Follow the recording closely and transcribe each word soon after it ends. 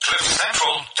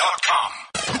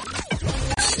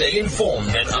Stay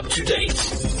informed and up to date.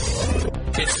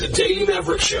 It's the Daily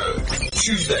Maverick Show,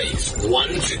 Tuesdays, 1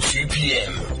 to 2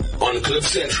 p.m. on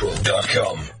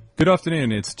CliffCentral.com. Good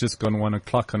afternoon. It's just gone 1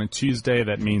 o'clock on a Tuesday.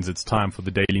 That means it's time for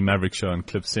the Daily Maverick Show on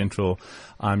Cliff Central.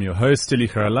 I'm your host, Tilly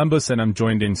Haralambos, and I'm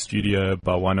joined in studio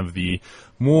by one of the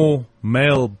more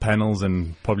male panels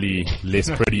and probably less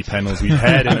pretty panels we've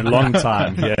had in a long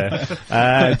time here.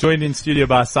 Joined in studio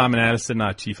by Simon Allison,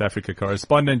 our Chief Africa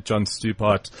correspondent, John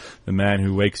Stupart, the man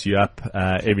who wakes you up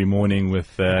every morning with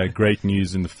great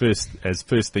news in the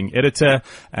first thing editor,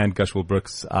 and Gushwell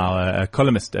Brooks, our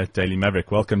columnist at Daily Maverick.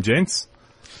 Welcome, gents.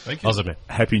 Thank you. Awesome.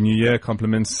 Happy New Year,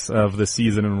 compliments of the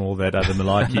season and all that other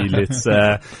malarkey. Let's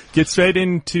get straight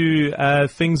into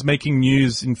things making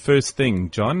news in first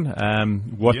thing. John,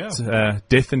 what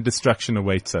death and destruction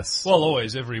awaits us? Well,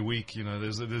 always, every week, you know,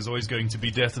 there's always going to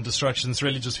be death and destruction. It's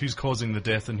really just who's causing the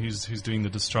death and who's doing the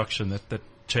destruction that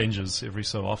changes every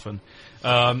so often.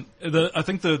 I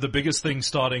think the biggest thing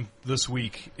starting this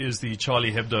week is the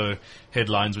Charlie Hebdo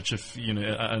headlines, which, if you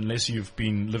know, unless you've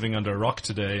been living under a rock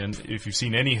today, and if you've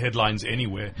seen any headlines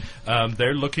anywhere,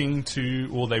 they're looking to,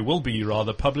 or they will be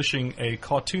rather, publishing a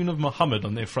cartoon of Muhammad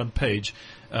on their front page,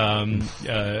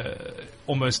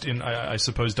 almost in, I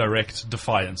suppose, direct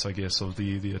defiance, I guess, of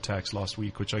the attacks last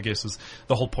week, which I guess is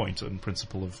the whole point and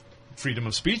principle of freedom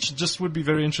of speech. It just would be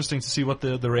very interesting to see what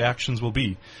the reactions will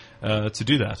be to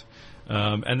do that.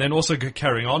 And then also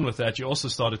carrying on with that, you also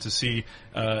started to see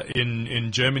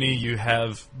in Germany you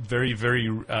have very, very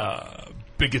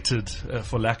bigoted,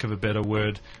 for lack of a better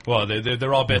word. Well,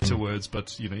 there are better words,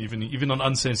 but you know, even on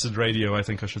uncensored radio, I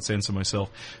think I should censor myself.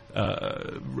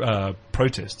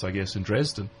 Protests, I guess, in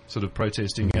Dresden, sort of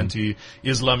protesting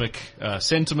anti-Islamic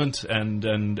sentiment and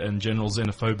general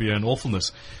xenophobia and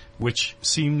awfulness, which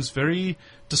seems very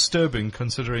disturbing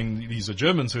considering these are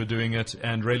Germans who are doing it,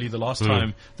 and really the last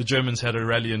time the Germans had a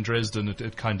rally in Dresden,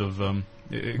 it kind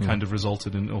of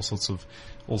resulted in all sorts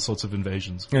of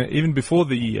invasions. Even before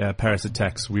the Paris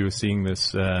attacks, we were seeing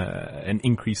this an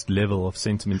increased level of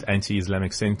sentiment,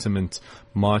 anti-Islamic sentiment,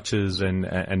 marches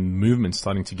and movements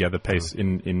starting to gather pace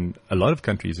in a lot of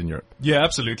countries in Europe. Yeah,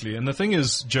 absolutely. And the thing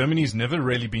is, Germany's never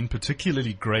really been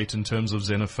particularly great in terms of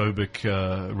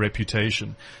xenophobic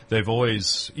reputation. They've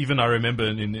always, even I remember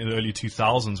in the early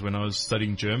 2000s when I was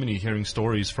studying Germany, hearing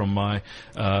stories from my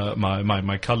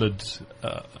colored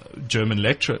German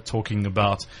lecturer talking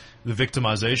about the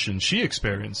victimization she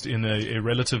experienced in a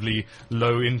relatively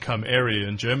low-income area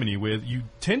in Germany, where you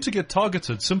tend to get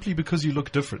targeted simply because you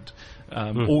look different,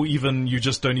 or even you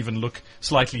just don't even look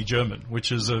slightly German,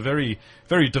 which is a very,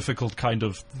 very difficult kind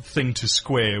of thing to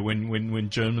square when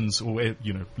Germans, or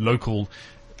local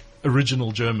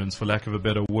original Germans, for lack of a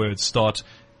better word, start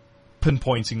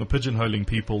pinpointing or pigeonholing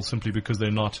people simply because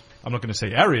they're not, I'm not going to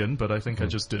say Aryan, but I think I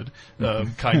just did,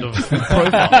 kind of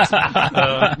profiles.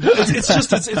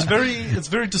 It's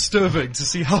very disturbing to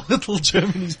see how little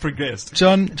Germany's progressed.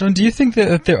 John, do you think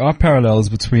that there are parallels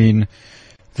between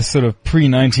the sort of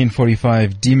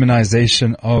pre-1945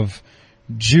 demonization of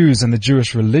Jews and the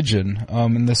Jewish religion,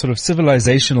 and the sort of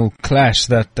civilizational clash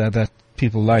that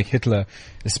people like Hitler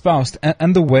espoused,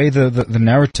 and the way the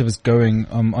narrative is going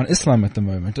on Islam at the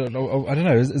moment? I don't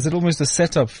know. Is it almost a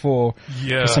setup for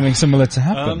something similar to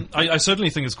happen? I certainly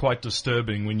think it's quite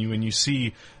disturbing when you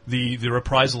see the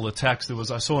reprisal attacks.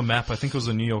 I saw a map, I think it was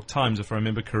the New York Times, if I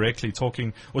remember correctly,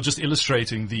 talking or just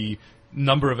illustrating the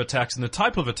number of attacks and the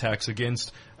type of attacks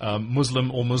against Muslim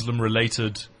or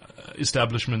Muslim-related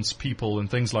establishments, people, and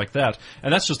things like that.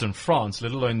 And that's just in France,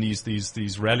 let alone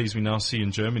these rallies we now see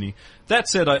in Germany. That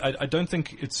said, I don't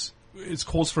think it's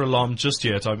cause for alarm just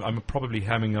yet. I'm probably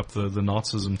hamming up the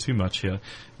Nazism too much here,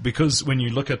 because when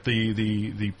you look at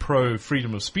the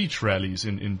pro-freedom of speech rallies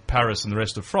in Paris and the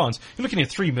rest of France, you're looking at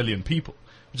 3 million people,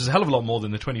 which is a hell of a lot more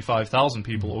than the 25,000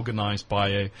 people organized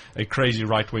by a crazy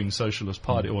right-wing socialist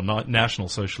party or National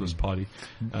Socialist Party.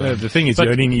 The thing is, you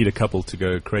only need a couple to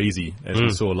go crazy, as we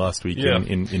saw last week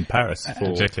in Paris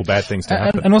for bad things to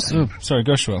happen. And also, sorry,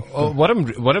 Gushwell. What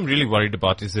I'm really worried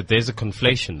about is that there's a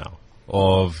conflation now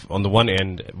of, on the one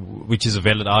end, which is a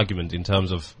valid argument in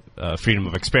terms of freedom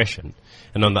of expression,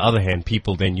 and on the other hand,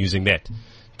 people then using that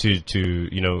to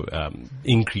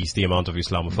increase the amount of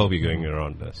Islamophobia going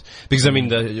around us. Because, I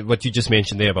mean, what you just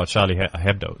mentioned there about Charlie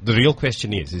Hebdo, the real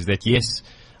question is that, yes,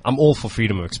 I'm all for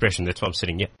freedom of expression. That's why I'm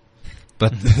sitting here.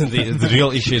 But the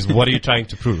real issue is, what are you trying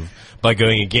to prove by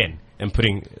going again and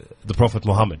putting the Prophet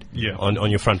Muhammad on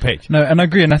your front page? No, and I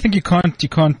agree. And I think you can't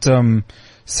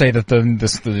say that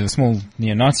the small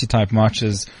neo-Nazi type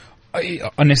marches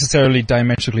are necessarily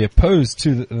diametrically opposed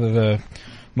to the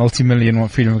multi-million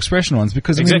freedom of expression ones,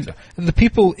 because I mean, the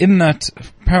people in that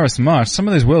Paris March, some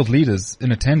of those world leaders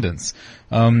in attendance,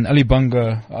 Ali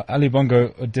Bongo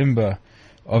Ondimba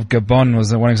of Gabon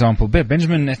was one example.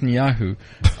 Benjamin Netanyahu,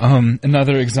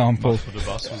 another example.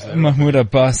 Mahmoud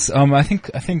Abbas. I think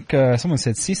someone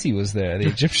said Sisi was there, the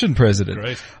Egyptian president.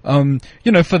 Great.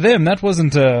 For them, that was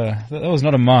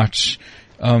not a march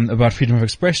about freedom of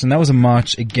expression. That was a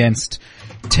march against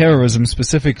terrorism,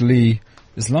 specifically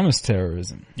Islamist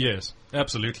terrorism. Yes,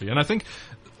 absolutely. And I think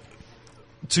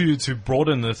to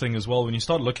broaden the thing as well, when you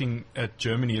start looking at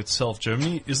Germany itself,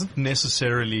 Germany isn't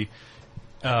necessarily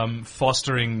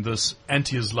fostering this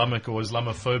anti-Islamic or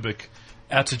Islamophobic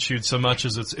attitude so much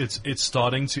as it's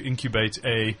starting to incubate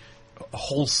a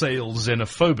wholesale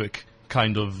xenophobic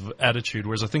kind of attitude.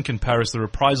 Whereas I think in Paris the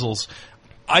reprisals,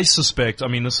 I suspect,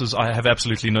 I have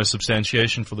absolutely no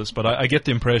substantiation for this, but I get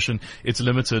the impression it's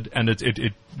limited and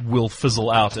it will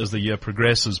fizzle out as the year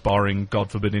progresses, barring,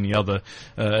 God forbid, any other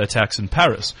attacks in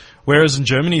Paris. Whereas in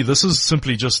Germany, this is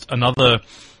simply just another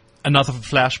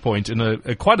flashpoint in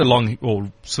a quite a long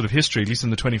or sort of history, at least in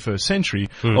the 21st century,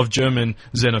 of German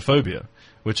xenophobia,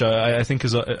 which I think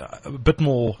is a bit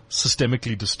more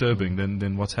systemically disturbing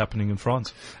than what's happening in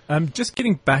France. Just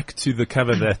getting back to the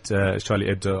cover that Charlie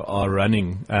Hebdo are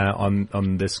running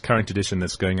on this current edition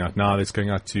that's going out now. It's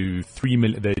going out to 3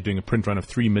 million. They're doing a print run of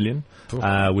 3 million,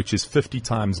 which is 50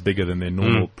 times bigger than their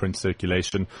normal print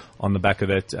circulation. On the back of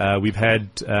that, we've had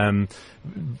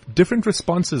different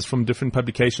responses from different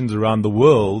publications around the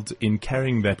world in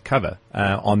carrying that cover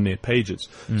on their pages.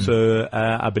 So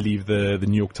I believe the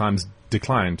New York Times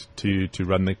declined to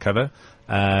run the cover.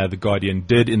 The Guardian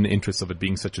did, in the interest of it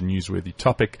being such a newsworthy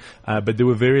topic. But there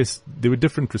were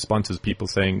different responses, people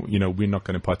saying, we're not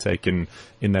going to partake in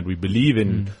that. We believe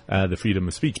in the freedom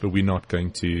of speech, but we're not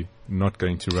going to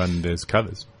run those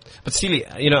covers. But Steely,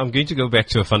 I'm going to go back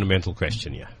to a fundamental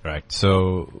question here, right?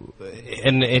 So,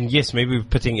 and yes, maybe we're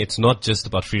putting, it's not just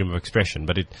about freedom of expression,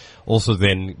 but it also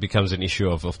then becomes an issue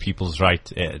of people's right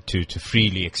to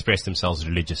freely express themselves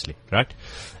religiously, right?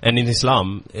 And in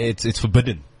Islam, it's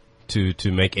forbidden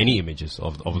to make any images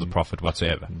of the Prophet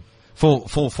whatsoever for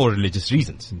religious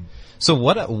reasons. So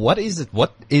what is it?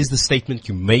 What is the statement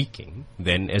you're making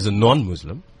then as a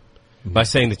non-Muslim by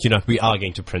saying that, we are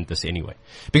going to print this anyway?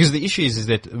 Because the issue is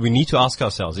that we need to ask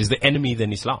ourselves, is the enemy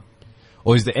then Islam?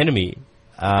 Or is the enemy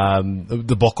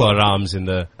the Boko Harams and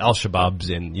the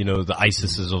Al-Shabaabs and, the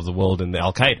ISISes of the world and the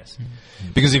Al-Qaedas?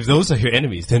 Because if those are your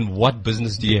enemies, then what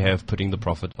business do you have putting the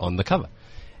Prophet on the cover?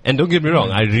 And don't get me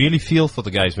wrong, I really feel for the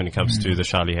guys when it comes to the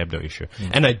Charlie Hebdo issue.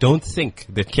 And I don't think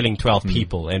that killing 12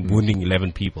 people and wounding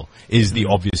 11 people is the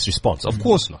obvious response. Of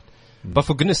course not. But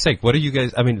for goodness sake, what are you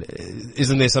guys,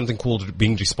 isn't there something called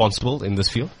being responsible in this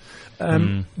field?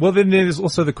 Well, then there's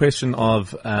also the question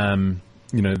of,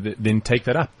 then take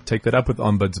that up with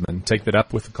Ombudsman, take that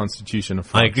up with the Constitution of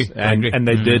France. I agree. And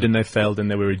they did, and they failed,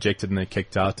 and they were rejected, and they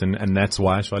kicked out, and that's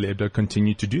why Charlie Hebdo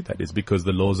continued to do that, is because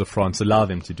the laws of France allow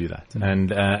them to do that.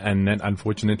 And that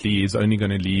unfortunately is only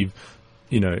going to leave,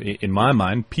 in my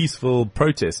mind, peaceful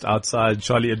protest outside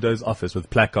Charlie Hebdo's office with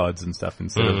placards and stuff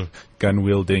instead of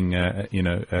gun-wielding,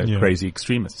 crazy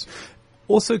extremists.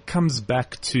 Also comes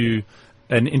back to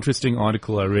an interesting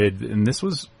article I read, and this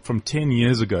was from 10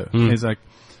 years ago. It's like,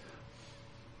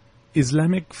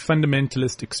 Islamic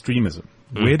fundamentalist extremism,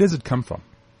 where does it come from?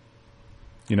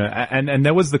 And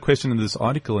that was the question of this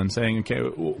article, and saying, okay,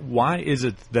 why is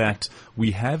it that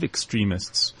we have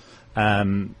extremists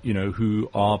who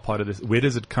are part of this? Where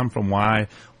does it come from? Why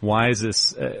is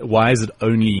this? Why is it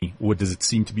only? Or does it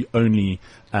seem to be only?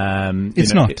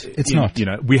 It's not. It's not.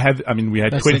 We have. We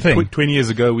had 20 years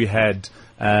ago. We had.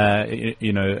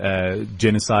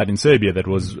 Genocide in Serbia that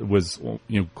was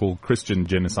called Christian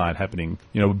genocide happening,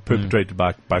 perpetrated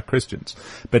by Christians.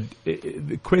 But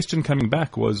the question coming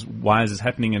back was, why is this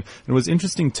happening? And it was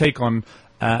interesting take on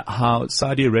how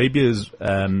Saudi Arabia's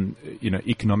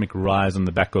economic rise on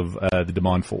the back of the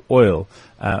demand for oil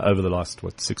over the last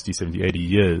 60, 70, 80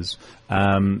 years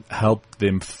helped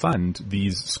them fund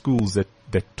these schools that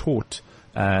taught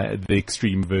the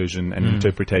extreme version and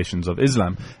interpretations of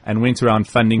Islam, and went around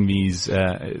funding these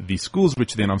schools,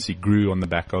 which then obviously grew on the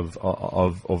back of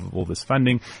all this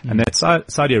funding. And that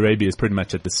Saudi Arabia is pretty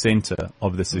much at the center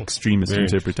of this extremist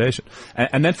interpretation.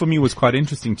 And that for me was quite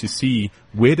interesting to see,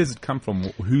 where does it come from?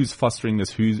 Who's fostering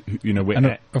this? Where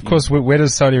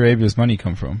does Saudi Arabia's money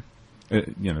come from?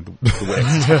 the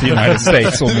West. The United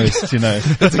States, almost,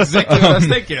 That's exactly what I was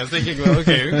thinking. I was thinking, well,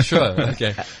 okay, sure,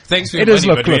 okay. Thanks for your money,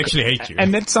 but we actually hate you.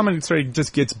 And then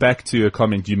just gets back to a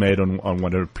comment you made on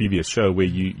one of the previous show where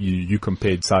you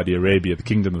compared Saudi Arabia, the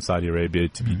Kingdom of Saudi Arabia,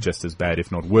 to be just as bad,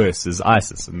 if not worse, as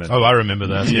ISIS. And then, I remember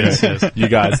that. Yes. you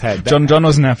guys had that. John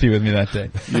wasn't happy with me that day.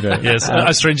 Yes,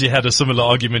 I strangely had a similar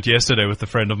argument yesterday with a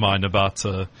friend of mine about,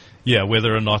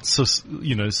 whether or not,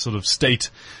 sort of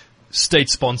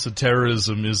state-sponsored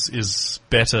terrorism is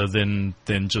better than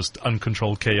just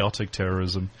uncontrolled chaotic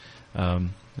terrorism.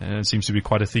 And it seems to be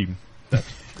quite a theme that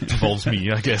involves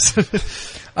me, I guess.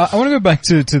 I want to go back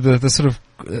to the sort of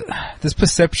this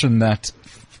perception that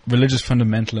religious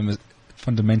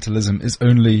fundamentalism is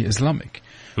only Islamic,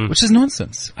 which is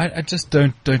nonsense. I just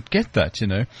don't get that,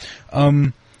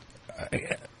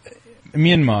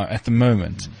 Myanmar at the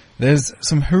moment, there's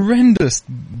some horrendous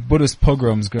Buddhist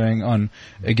pogroms going on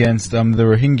against the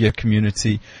Rohingya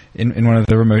community in one of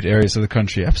the remote areas of the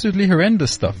country. Absolutely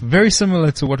horrendous stuff. Very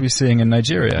similar to what we're seeing in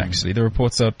Nigeria, actually. The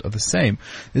reports are the same.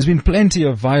 There's been plenty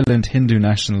of violent Hindu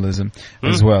nationalism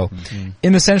as well.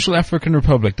 In the Central African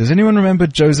Republic, does anyone remember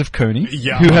Joseph Kony?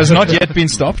 Yeah. Who has not yet been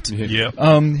stopped? Yeah.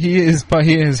 He is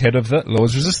head of the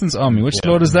Lord's Resistance Army. Which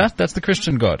Lord is that? That's the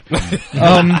Christian God.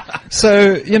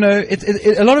 So,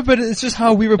 a lot of it is just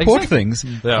how we report things,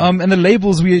 and the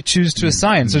labels we choose to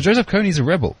assign. So Joseph Kony is a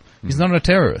rebel. He's not a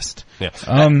terrorist. Yeah.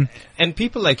 And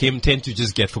people like him tend to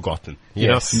just get forgotten. You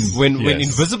know, when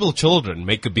invisible children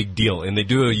make a big deal and they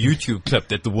do a YouTube clip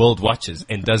that the world watches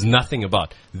and does nothing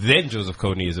about, then Joseph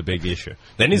Kony is a big issue.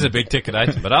 Then he's a big ticket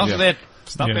item. But after that,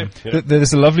 stop it. Yeah.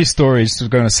 There's a lovely story, just to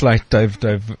go on a slight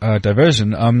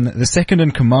diversion. The second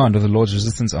in command of the Lord's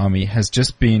Resistance Army has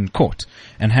just been caught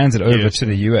and handed over to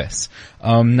the US.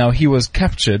 Now he was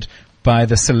captured by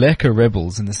the Seleka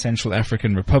rebels in the Central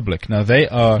African Republic. Now they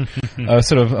are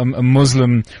sort of a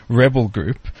Muslim rebel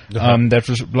group that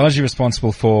was largely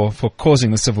responsible for causing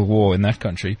the civil war in that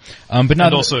country. But now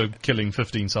also killing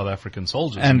 15 South African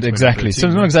soldiers. And exactly. So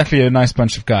not exactly a nice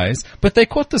bunch of guys. But they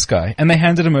caught this guy and they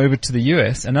handed him over to the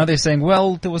US, and now they're saying,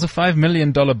 well, there was a $5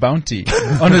 million bounty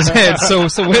on his head, so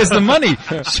where's the money?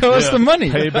 Show us the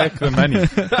money. Pay back the money.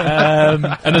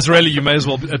 And Israeli, you may as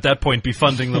well at that point be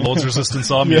funding the Lord's Resistance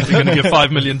Army if you're going to give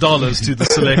 $5 million to the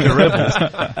Seleka rebels.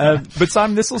 But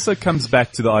Simon, this also comes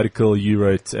back to the article you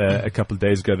wrote a couple of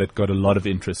days ago that got a lot of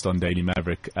interest on Daily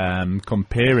Maverick,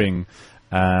 comparing,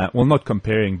 not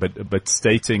comparing, but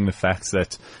stating the facts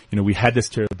that, we had this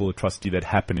terrible atrocity that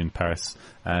happened in Paris.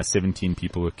 17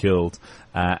 people were killed,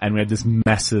 and we had this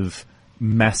massive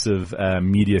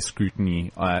media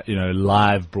scrutiny,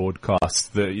 live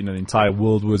broadcast. The entire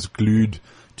world was glued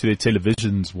to their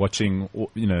televisions watching,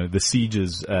 the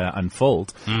sieges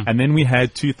unfold. And then we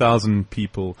had 2,000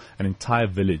 people, an entire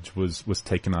village was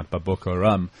taken out by Boko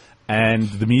Haram. And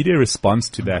the media response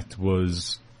to that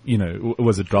was,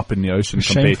 was a drop in the ocean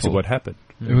compared to what happened.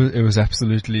 It was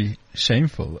absolutely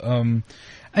shameful. And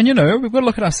we've got to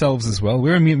look at ourselves as well.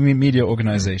 We're a media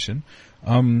organization.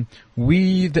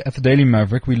 We, at the Daily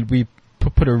Maverick, we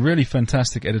put a really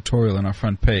fantastic editorial on our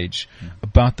front page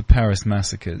about the Paris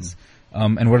massacres.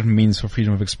 And what it means for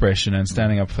freedom of expression and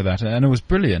standing up for that. And it was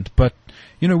brilliant. But,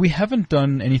 we haven't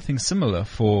done anything similar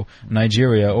for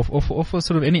Nigeria or for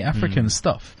sort of any African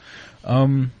stuff.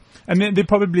 And then there are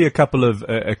probably a couple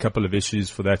of issues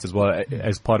for that as well,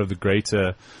 as part of the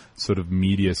greater sort of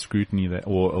media scrutiny that,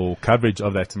 or coverage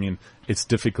of that. I mean, it's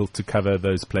difficult to cover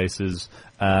those places.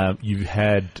 You've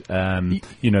had,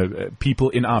 people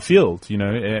in our field,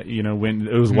 when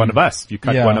it was one of us, you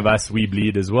cut one of us, we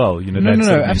bleed as well.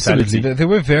 No, absolutely. There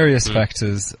were various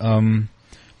factors.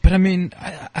 But I mean,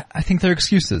 I think they're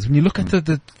excuses. When you look at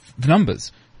the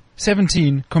numbers,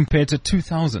 17 compared to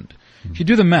 2,000. If you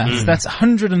do the maths, that's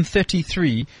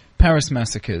 133 Paris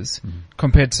massacres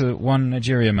compared to one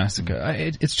Nigeria massacre.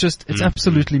 It's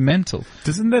absolutely mental.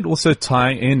 Doesn't that also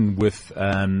tie in with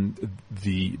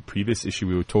the previous issue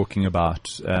we were talking about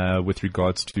with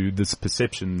regards to this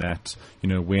perception that,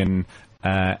 when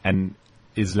an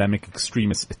Islamic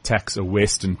extremist attacks a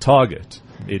Western target,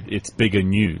 it's bigger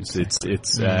news. It's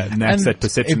that's that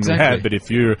perception we have. But if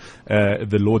you're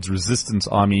the Lord's Resistance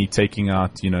Army taking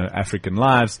out, African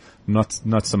lives, not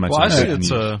so much. Well, I see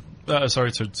it's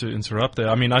sorry to interrupt there.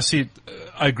 I mean, I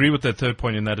agree with that third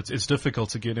point in that it's difficult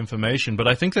to get information, but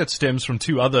I think that stems from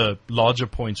two other larger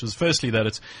points. Was firstly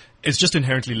that it's just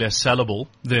inherently less sellable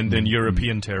than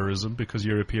European terrorism, because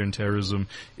European terrorism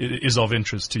is of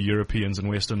interest to Europeans and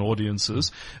Western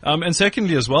audiences. And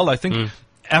secondly as well, I think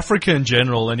Africa in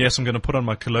general, and yes, I'm going to put on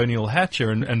my colonial hat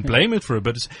here and blame it for it,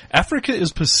 but Africa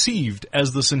is perceived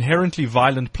as this inherently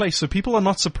violent place. So people are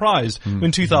not surprised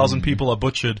when 2,000 people are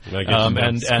butchered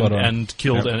and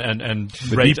killed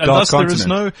and raped. And thus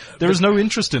there is no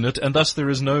interest in it, and thus there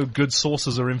is no good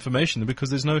sources or information because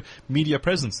there's no media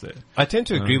presence there. I tend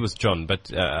to agree with John,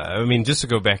 but I mean, just to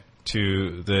go back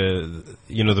to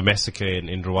the massacre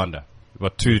in Rwanda,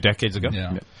 2 decades ago,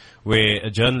 where a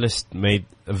journalist made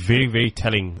a very, very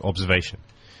telling observation,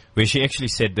 where she actually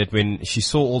said that when she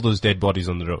saw all those dead bodies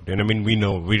on the road, and I mean, we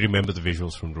remember the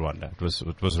visuals from Rwanda.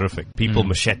 It was horrific. People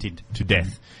macheted to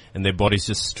death, and their bodies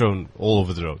just strewn all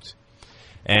over the roads.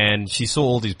 And she saw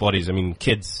all these bodies, I mean,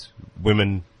 kids,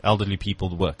 women, elderly people,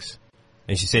 the works.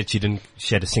 And she said she didn't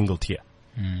shed a single tear.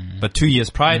 But 2 years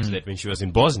prior to that, when she was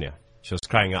in Bosnia, she was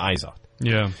crying her eyes out.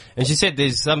 Yeah. And she said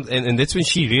there's some, and that's when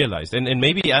she realized, and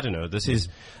maybe, I don't know, this is,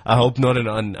 I hope not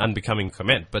an unbecoming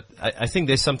comment, but I think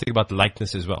there's something about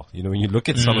likeness as well. You know, when you look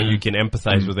at someone, you can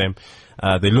empathize with them.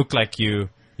 They look like you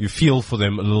feel for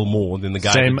them a little more than the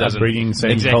guy same that doesn't. upbringing,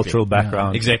 same cultural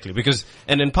background. Exactly. Because,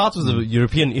 and part of the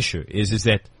European issue is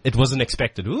that it wasn't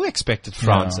expected. Who expected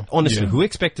France? Honestly, who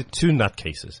expected 2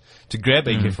 nutcases to grab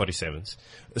AK-47s,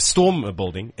 storm a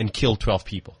building and kill 12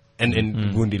 people?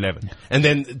 And wound 11. And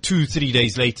then 2-3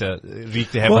 days later,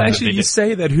 wreak the havoc. Well, actually, you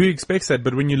say that, who expects that?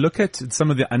 But when you look at some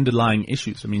of the underlying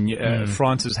issues, I mean,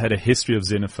 France has had a history of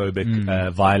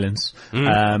xenophobic violence.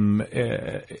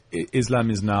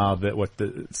 Islam is now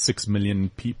the 6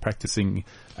 million practicing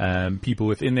people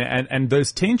within there, and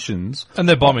those tensions. And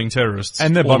they're bombing terrorists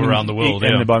all around the world.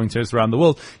 And they're bombing terrorists around the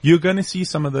world. You're going to see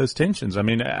some of those tensions. I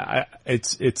mean,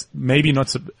 it's maybe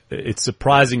not, it's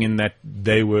surprising in that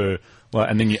they were. Well,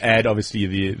 and then you add obviously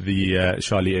the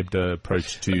Charlie Hebdo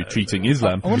approach to treating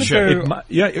Islam. I want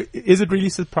to is it really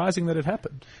surprising that it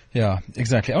happened? Yeah,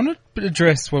 exactly. I want to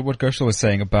address what Gershel was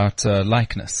saying about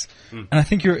likeness, and I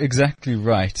think you're exactly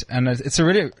right. And it's a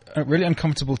really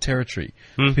uncomfortable territory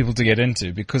for people to get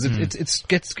into because it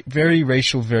gets very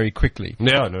racial very quickly.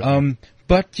 Yeah, no.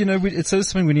 But it's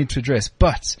something we need to address.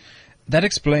 But that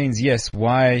explains, yes,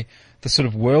 why the sort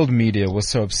of world media was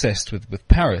so obsessed with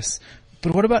Paris.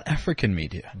 But what about African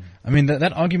media? I mean,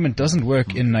 that argument doesn't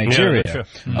work in Nigeria. Yeah,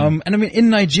 and I mean,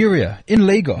 in Nigeria, in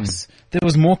Lagos, there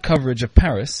was more coverage of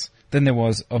Paris than there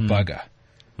was of Baga.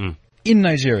 In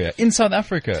Nigeria, in South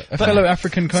Africa, a fellow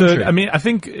African country. So, I mean, I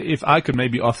think if I could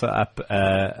maybe offer up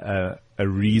a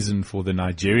reason for the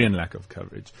Nigerian lack of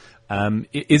coverage,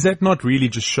 is that not really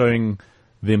just showing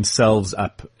themselves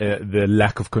up, the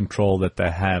lack of control that they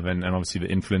have, and obviously the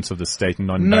influence of the state and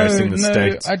not embarrassing the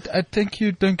state? I think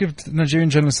you don't give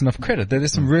Nigerian journalists enough credit.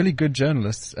 There's some really good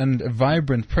journalists and a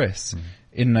vibrant press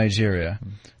in Nigeria.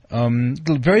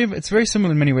 It's very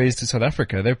similar in many ways to South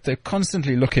Africa. They're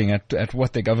constantly looking at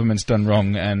what their government's done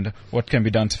wrong and what can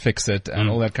be done to fix it and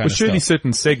all that kind of stuff. Surely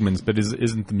certain segments, but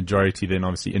isn't the majority then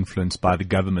obviously influenced by the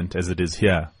government as it is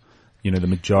here? The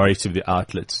majority of the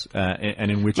outlets,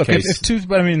 and in which case...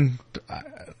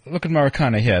 look at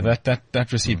Maracana here.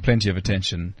 That received plenty of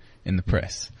attention in the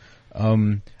press.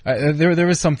 There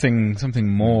is something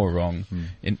more wrong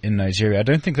in Nigeria. I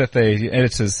don't think that the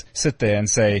editors sit there and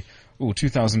say,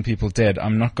 2,000 people dead,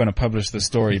 I'm not going to publish the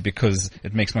story because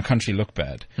it makes my country look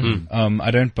bad. I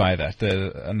don't buy that.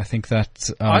 And I think that...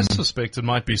 I suspect it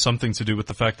might be something to do with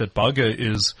the fact that Baga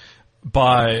is...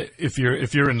 if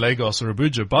you're in Lagos or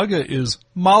Abuja, Baga is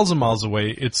miles and miles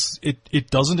away. It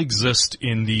doesn't exist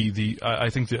in I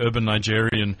think the urban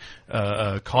Nigerian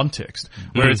context,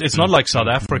 where it's not like South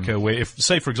Africa, where if,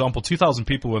 say for example, 2,000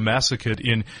 people were massacred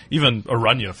in even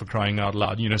Oranje, for crying out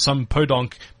loud, some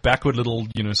podunk backward little,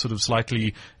 sort of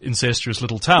slightly incestuous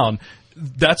little town,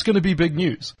 that's going to be big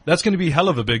news. That's going to be hell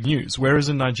of a big news. Whereas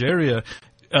in Nigeria,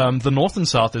 the north and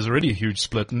south is already a huge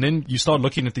split, and then you start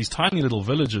looking at these tiny little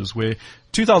villages where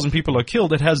 2,000 people are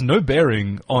killed. It has no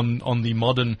bearing on the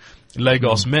modern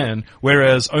Lagos man,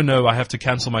 whereas, oh no, I have to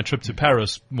cancel my trip to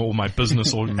Paris or my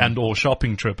business or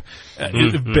shopping trip.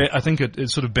 I think it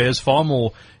sort of bears far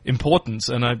more importance,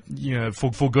 and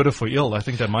for good or for ill, I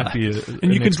think that might be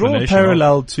and you can draw a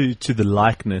parallel to the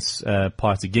likeness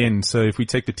part again. So if we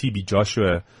take the TB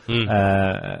Joshua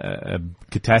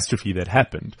catastrophe that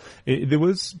happened, there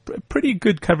was pretty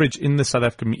good coverage in the South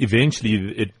African. Eventually,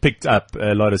 it picked up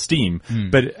a lot of steam,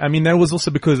 but I mean that was also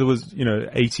because there was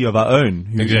 80 of our own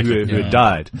who had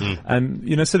died,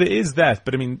 and so there is that.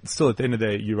 But I mean, still at the end of the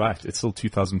day, you're right. It's still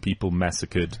 2,000 people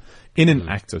massacred in an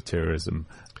act of terrorism.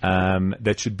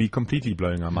 That should be completely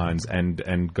blowing our minds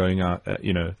and going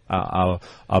our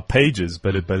pages,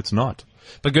 but it's not.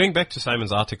 But going back to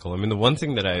Simon's article, I mean, the one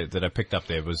thing that I picked up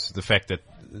there was the fact that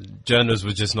journalists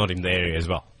were just not in the area as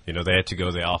well. They had to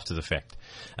go there after the fact,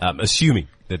 assuming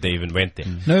that they even went there.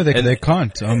 No, they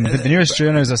can't. The nearest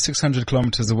journos are 600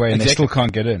 kilometers away, and they still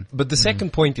can't get in. But the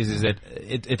second point is that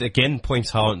it again points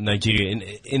how Nigeria,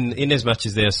 in as much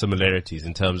as there are similarities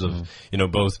in terms of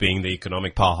both being the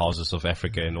economic powerhouses of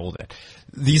Africa and all that,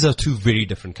 these are two very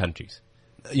different countries.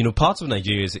 Parts of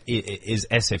Nigeria is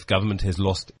as if government has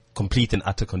lost complete and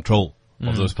utter control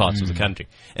of those parts of the country,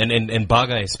 and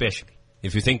Baga especially.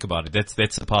 If you think about it,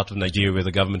 that's the part of Nigeria where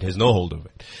the government has no hold over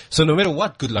it. So no matter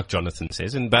what Goodluck Jonathan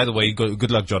says, and by the way,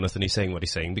 Goodluck Jonathan is saying what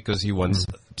he's saying because he wants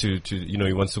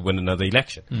he wants to win another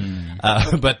election.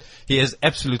 But he has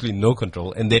absolutely no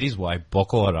control, and that is why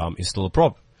Boko Haram is still a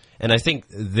problem. And I think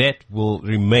that will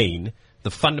remain the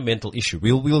fundamental issue.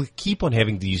 We'll keep on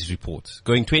having these reports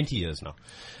going 20 years now.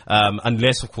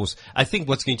 Unless, of course, I think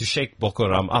what's going to shake Boko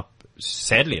Haram up,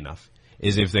 sadly enough,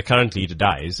 is if their current leader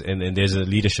dies and then there's a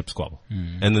leadership squabble.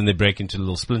 And then they break into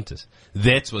little splinters.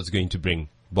 That's what's going to bring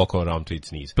Boko Haram to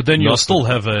its knees. But then you'll still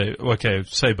have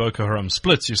say Boko Haram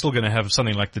splits, you're still going to have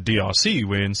something like the DRC,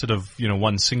 where instead of,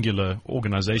 one singular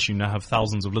organization, you now have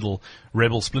thousands of little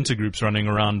rebel splinter groups running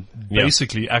around,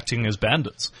 basically acting as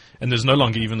bandits. And there's no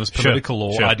longer even this political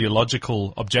or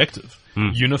ideological objective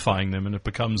unifying them, and it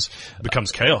becomes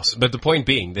chaos. But the point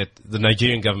being that the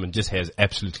Nigerian government just has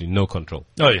absolutely no control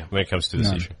when it comes to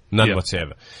this issue. None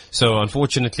whatsoever. So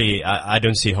unfortunately, I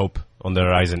don't see hope on the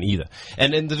horizon either.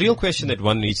 And the real question that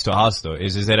one needs to ask, though,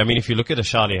 is that, if you look at a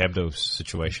Charlie Hebdo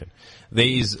situation, there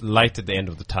is light at the end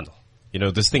of the tunnel.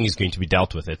 This thing is going to be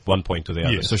dealt with at one point or the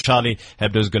other. Yes. So Charlie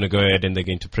Hebdo is going to go ahead and they're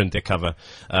going to print their cover.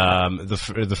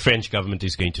 The French government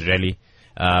is going to rally.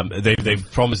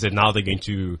 They've promised that now they're going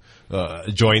to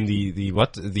join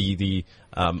the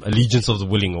Allegiance of the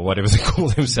Willing, or whatever they call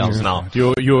themselves now.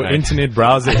 Your internet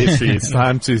browser history. It's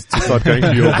time to start going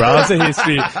through your browser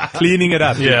history, cleaning it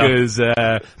up, because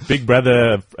Big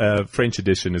Brother French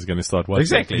edition is going to start watching.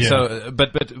 Exactly. So,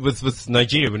 but with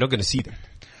Nigeria, we're not going to see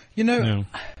that.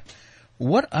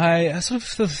 What a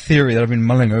sort of theory that I've been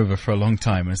mulling over for a long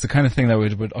time, and it's the kind of thing that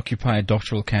would occupy a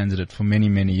doctoral candidate for many,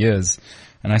 many years,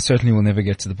 and I certainly will never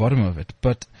get to the bottom of it.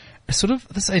 But sort of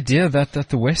this idea that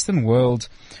the Western world,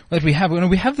 that we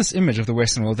have this image of the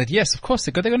Western world that, yes, of course,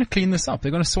 they're going to clean this up.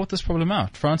 They're going to sort this problem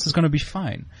out. France is going to be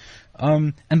fine.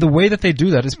 And the way that they do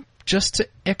that is just to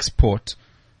export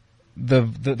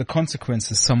the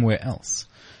consequences somewhere else.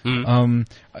 And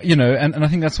I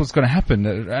think that's what's going to happen.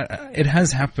 It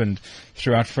has happened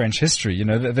throughout French history.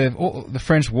 The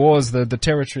French wars, the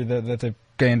territory that they've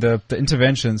gained, the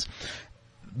interventions,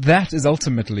 that is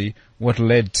ultimately what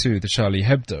led to the Charlie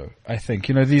Hebdo, I think.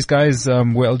 These guys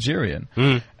were Algerian.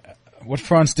 What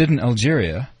France did in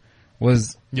Algeria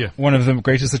was one of the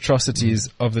greatest atrocities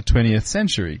of the 20th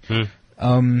century.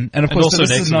 And of course, also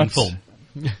this an is not excellent film.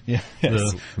 Yes.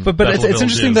 But it's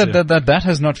interesting that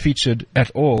has not featured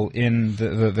at all in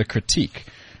the critique.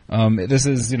 This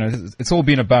is, it's all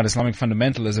been about Islamic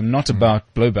fundamentalism, not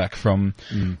about blowback from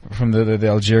the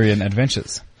Algerian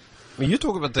adventures. When you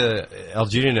talk about the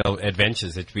Algerian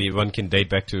adventures that one can date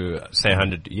back to, say,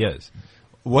 100 years,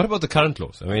 what about the current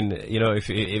laws? In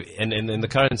the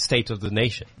current state of the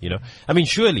nation,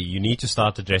 surely you need to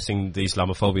start addressing the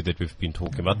Islamophobia that we've been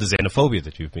talking about, the xenophobia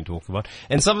that we've been talking about,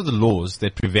 and some of the laws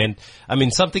that prevent,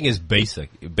 something as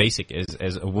basic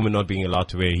as a woman not being allowed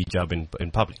to wear a hijab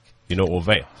in public, or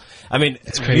veil.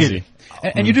 It's crazy.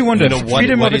 And you do wonder,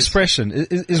 freedom of expression,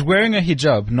 is wearing a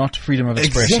hijab not freedom of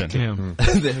expression?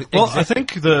 Exactly. Yeah. Well, I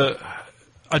think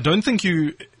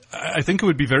I think it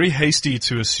would be very hasty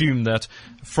to assume that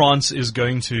France is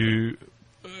going to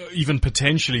even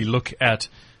potentially look at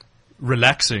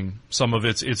relaxing some of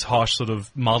its harsh, sort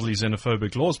of mildly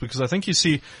xenophobic laws, because I think you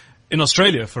see in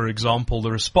Australia, for example,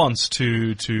 the response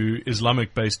to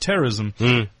Islamic-based terrorism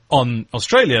on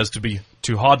Australia is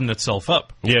to harden itself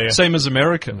up. Same as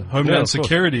America. Homeland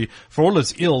Security, for all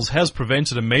its ills, has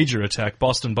prevented a major attack,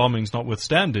 Boston bombings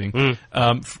notwithstanding,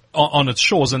 on its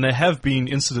shores, and there have been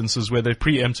incidences where they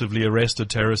preemptively arrested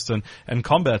terrorists and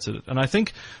combated it. And I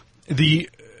think the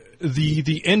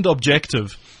end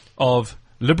objective of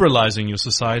liberalizing your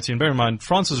society, and bear in mind,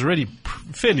 France is already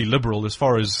fairly liberal as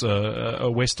far as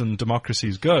Western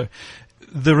democracies go.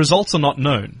 The results are not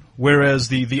known, whereas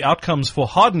the outcomes for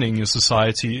hardening your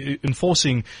society,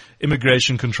 enforcing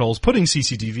immigration controls, putting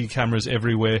CCTV cameras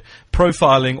everywhere,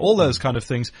 profiling, all those kind of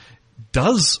things,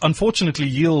 does unfortunately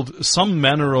yield some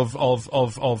manner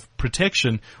of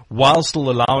protection while still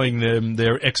allowing them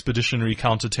their expeditionary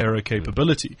counter-terror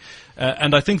capability.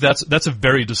 And I think that's a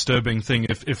very disturbing thing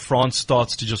if France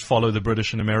starts to just follow the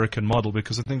British and American model,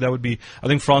 because I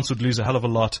think France would lose a hell of a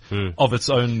lot of its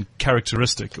own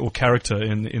characteristic or character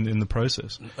in the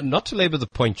process. Not to labor the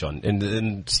point, John,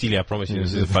 and Steely, I promise you,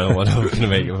 this is the final one I'm going to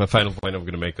make, the final point I'm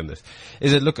going to make on this,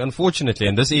 is that, look, unfortunately,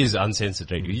 and this is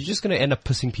uncensored radio, you're just going to end up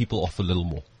pissing people off a little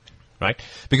more. Right?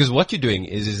 Because what you're doing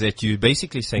is that you're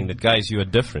basically saying that, guys, you are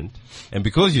different, and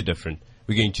because you're different,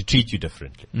 we're going to treat you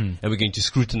differently, and we're going to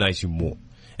scrutinize you more.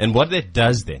 And what that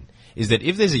does then is that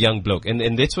if there's a young bloke,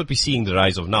 and that's what we're seeing the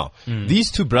rise of now, these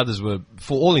two brothers were,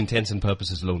 for all intents and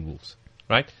purposes, lone wolves.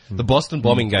 Right? The Boston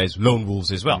bombing guys, lone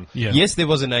wolves as well. Yeah. Yes, there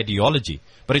was an ideology,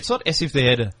 but it's not as if they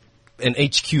had an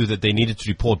HQ that they needed to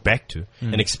report back to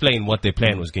and explain what their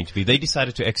plan was going to be. They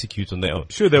decided to execute on their own.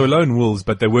 Sure, they were lone wolves,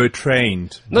 but they were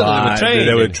trained. No, they were trained.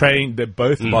 They were trained.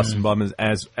 Both Boston bombers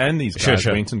and these guys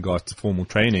went and got formal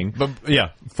training. But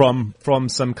yeah, from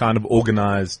some kind of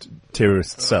organized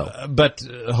terrorist cell. But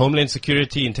Homeland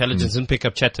Security intelligence didn't pick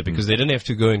up chatter because they didn't have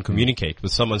to go and communicate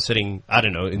with someone sitting, I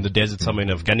don't know, in the desert somewhere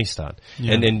in Afghanistan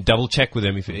and then double check with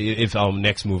them if our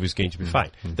next move is going to be fine.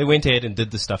 They went ahead and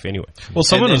did the stuff anyway. Well,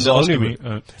 someone was asking me.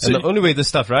 The only way this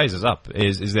stuff rises up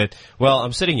is that, well,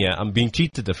 I'm sitting here, I'm being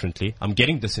treated differently, I'm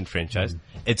getting disenfranchised,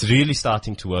 it's really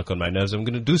starting to work on my nerves, I'm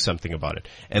going to do something about it.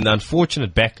 And the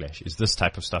unfortunate backlash is this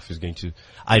type of stuff is going to,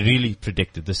 I really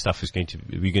predicted this stuff is going to,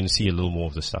 we're going to see a little more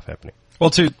of this stuff happening. Well,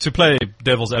 to play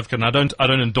devil's advocate, and I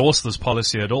don't endorse this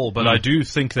policy at all, but I do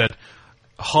think that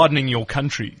hardening your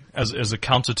country as a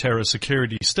counter-terror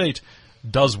security state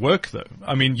does work, though.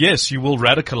 I mean, yes, you will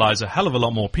radicalize a hell of a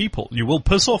lot more people. You will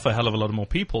piss off a hell of a lot more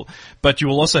people, but you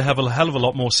will also have a hell of a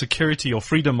lot more security or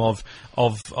freedom of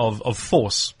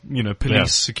force. You know,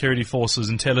 police, security forces,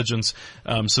 intelligence,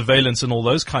 surveillance, and all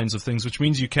those kinds of things, which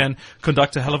means you can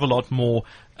conduct a hell of a lot more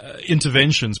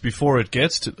interventions before it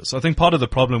gets to this. I think part of the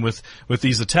problem with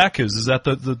these attackers is that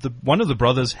the one of the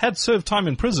brothers had served time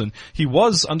in prison. He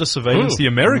was under surveillance. The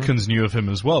Americans knew of him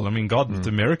as well. I mean, God, the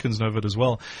Americans know of it as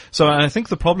well. So I think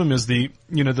the problem is the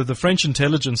French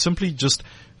intelligence simply just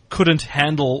couldn't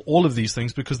handle all of these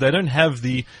things because they don't have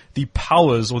the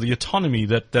powers or the autonomy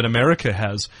that America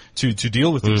has to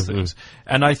deal with these things.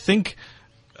 And I think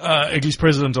at least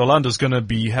President Hollande is going to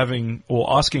be having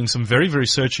or asking some very, very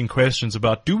searching questions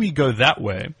about, do we go that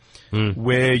way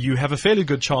where you have a fairly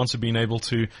good chance of being able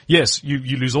to, yes,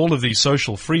 you lose all of these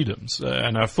social freedoms,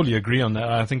 and I fully agree on that.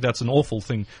 I think that's an awful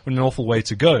thing, an awful way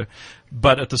to go.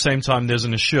 But at the same time, there's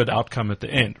an assured outcome at the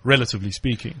end, relatively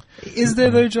speaking. Is there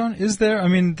though, John? Is there? I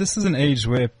mean, this is an age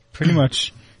where pretty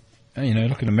much,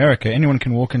 look at America. Anyone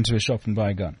can walk into a shop and buy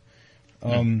a gun.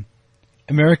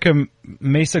 America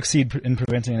may succeed in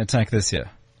preventing an attack this year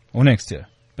or next year,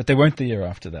 but they won't the year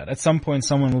after that. At some point,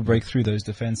 someone will break through those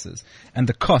defenses. And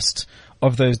the cost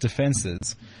of those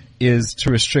defenses is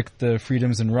to restrict the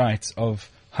freedoms and rights of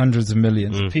hundreds of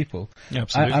millions of people. Yeah,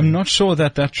 absolutely. I'm not sure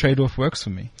that trade-off works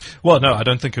for me. Well, no, I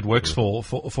don't think it works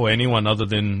for anyone other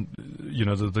than,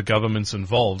 the governments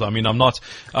involved. I mean, I'm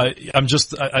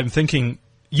thinking,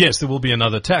 yes, there will be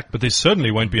another attack, but there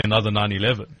certainly won't be another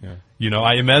 9/11. Yeah.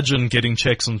 I imagine getting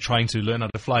checks on trying to learn how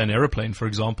to fly an airplane, for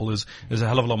example, is a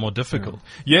hell of a lot more difficult.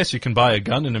 Yeah. Yes, you can buy a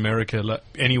gun in America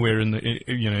anywhere in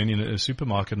a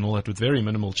supermarket and all that with very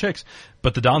minimal checks.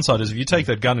 But the downside is if you take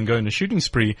that gun and go on a shooting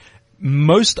spree,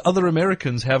 most other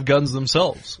Americans have guns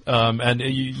themselves, and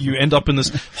you end up in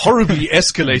this horribly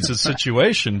escalated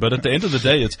situation. But at the end of the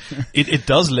day, it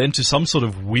does lend to some sort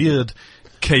of weird,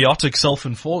 chaotic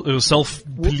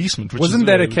self-policement. Wasn't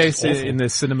that a case in the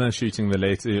cinema shooting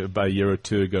about a year or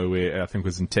two ago, where I think it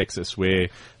was in Texas, where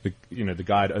the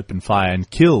guy had opened fire and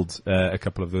killed a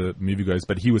couple of the moviegoers,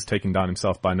 but he was taken down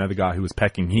himself by another guy who was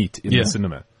packing heat in the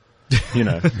cinema. That's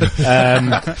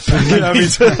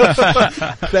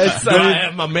I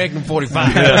have my Magnum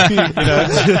 45.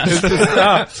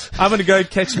 I'm going to go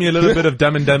catch me a little bit of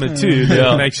Dumb and Dumber 2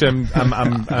 to make sure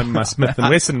I'm my Smith and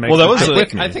Wesson. Well, that was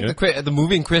I think the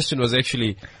movie in question was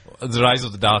actually The Rise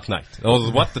of the Dark Knight. Or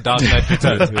what the Dark Knight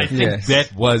Returns. I think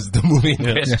that was the movie in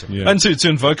question. Yeah. And to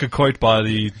invoke a quote by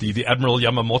the Admiral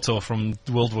Yamamoto from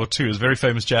World War II, a very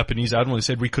famous Japanese admiral, he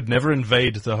said, "We could never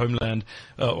invade the homeland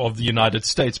of the United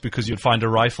States because you'd find a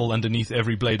rifle underneath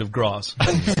every blade of grass."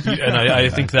 And I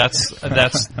think that's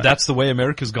the way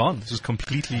America's gone. It's just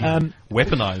completely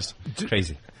weaponized.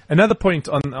 Crazy. Another point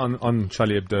on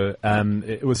Charlie Hebdo,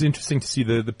 it was interesting to see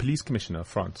the police commissioner of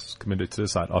France committed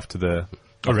suicide after the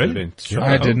event. Sure.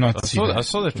 I did not see that. I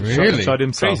saw that. Really? Shot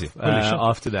himself Crazy.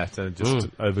 after that, just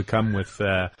overcome with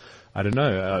I don't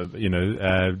know,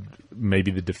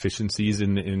 maybe the deficiencies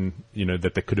in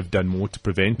that they could have done more to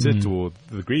prevent it, or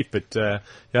the grief. But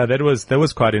that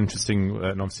was quite interesting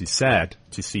and obviously sad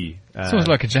to see. Sounds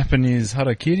like a Japanese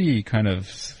harakiri kind of,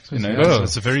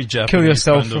 it's a very Japanese kill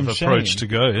yourself kind of from approach shame. to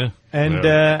go. Yeah.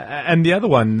 And the other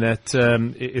one that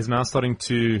is now starting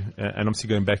to, and obviously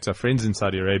going back to our friends in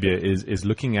Saudi Arabia, is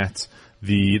looking at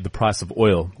the price of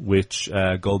oil, which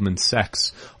Goldman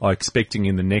Sachs are expecting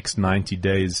in the next 90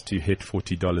 days to hit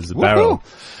 $40 a barrel.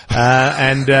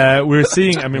 And we're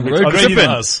seeing, which obviously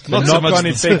the knock-on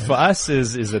effect for us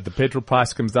is that the petrol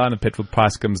price comes down, and petrol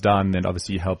price comes down, and then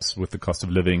obviously helps with the cost of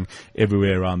living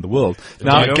everywhere around the world.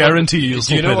 Now, I guarantee you'll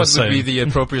do you know pay what the would be same. the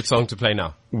appropriate song to play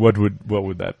now? What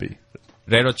would that be?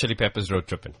 Red Hot Chili Peppers Road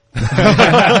Trippin'.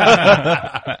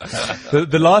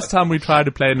 The last time we tried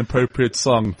to play an appropriate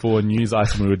song for a news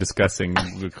item we were discussing,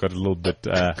 we got a little bit,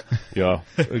 got a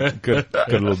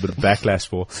little bit of backlash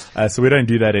for. So we don't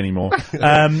do that anymore.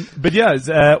 But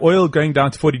oil going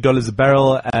down to $40 a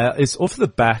barrel, is off the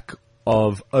back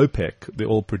of OPEC, the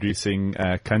oil producing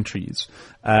countries,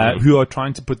 who are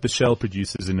trying to put the shale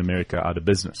producers in America out of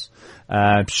business.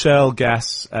 Shale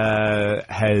gas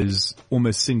has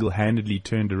almost single-handedly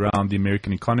turned around the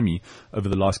American economy over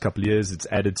the last couple of years. It's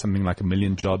added something like 1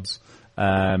 million jobs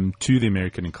to the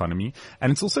American economy,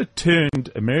 and it's also turned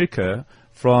America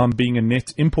from being a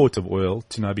net importer of oil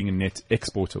to now being a net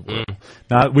exporter of oil.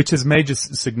 Now, which has major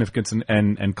significance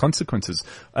and consequences.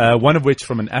 One of which,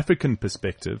 from an African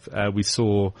perspective, we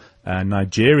saw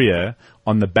Nigeria,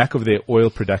 on the back of their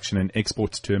oil production and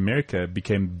exports to America,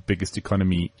 became the biggest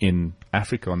economy in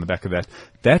Africa on the back of that.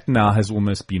 That now has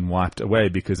almost been wiped away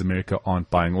because America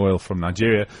aren't buying oil from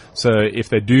Nigeria. So if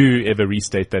they do ever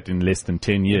restate that in less than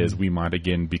 10 years, we might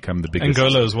again become the biggest.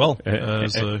 Angola as well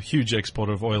is a huge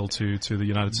exporter of oil to the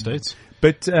United States.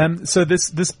 But so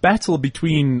this battle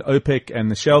between OPEC and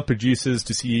the shale producers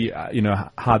to see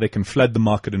how they can flood the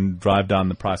market and drive down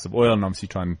the price of oil, and obviously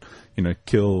try and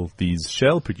kill these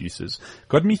shale producers,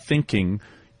 got me thinking,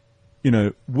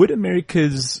 would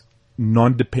America's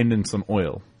non-dependence on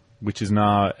oil, which is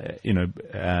now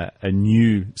a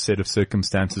new set of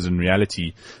circumstances and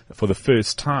reality for the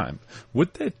first time,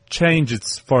 would that change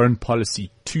its foreign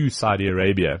policy to Saudi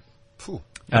Arabia?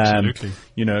 Absolutely.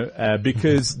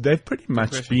 Because they've pretty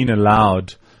much been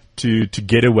allowed to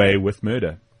get away with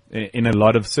murder in a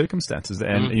lot of circumstances.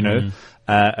 And,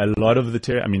 a lot of the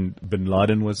Bin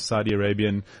Laden was Saudi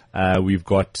Arabian. We've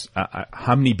got,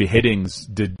 how many beheadings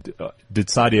did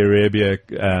Saudi Arabia,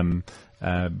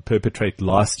 perpetrate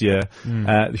last year?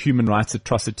 Human rights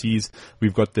atrocities.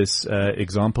 We've got this,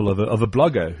 example of a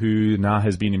blogger who now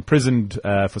has been imprisoned,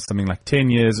 for something like 10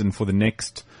 years, and for the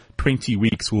next 20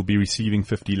 weeks will be receiving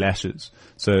 50 lashes.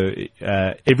 So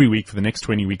every week for the next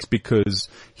 20 weeks because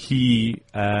he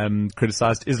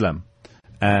criticized Islam.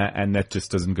 And that just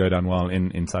doesn't go down well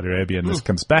in Saudi Arabia. And this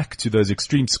comes back to those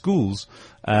extreme schools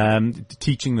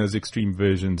teaching those extreme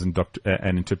versions and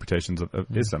interpretations of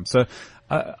Islam. So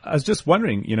I was just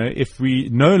wondering, if we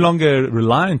no longer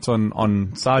reliant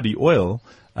on Saudi oil,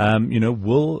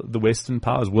 will the Western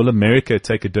powers, will America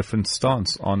take a different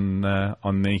stance on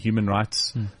their human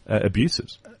rights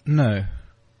abuses? No.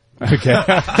 Okay.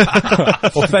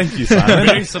 Well, thank you,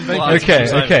 Simon.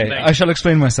 Okay. I shall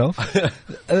explain myself.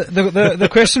 The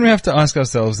question we have to ask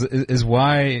ourselves is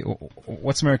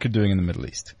what's America doing in the Middle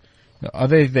East? Are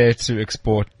they there to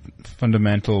export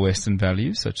fundamental Western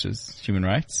values such as human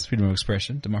rights, freedom of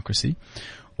expression, democracy?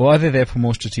 Or are they there for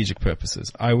more strategic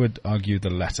purposes? I would argue the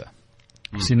latter.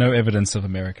 I see no evidence of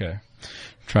America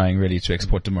trying really to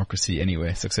export democracy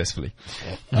anywhere successfully.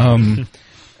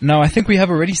 Now, I think we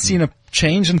have already seen a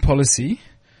change in policy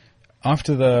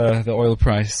after the oil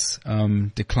price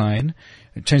decline,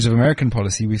 a change of American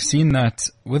policy. We've seen that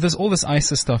with all this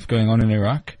ISIS stuff going on in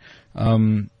Iraq,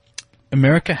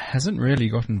 America hasn't really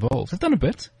got involved. They've done a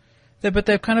bit, but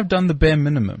they've kind of done the bare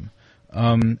minimum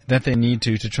that they need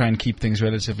to try and keep things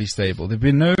relatively stable. There've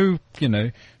been no,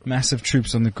 massive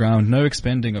troops on the ground, no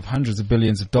expending of hundreds of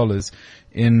billions of dollars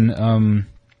in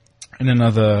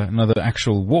another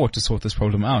actual war to sort this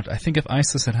problem out. I think if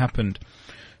ISIS had happened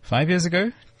 5 years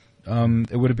ago,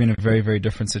 it would have been a very, very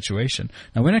different situation.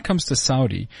 Now, when it comes to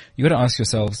Saudi, you got to ask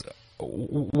yourselves,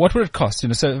 what would it cost?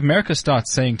 So if America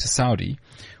starts saying to Saudi,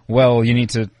 well, you need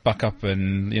to buck up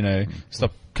and,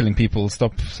 stop killing people,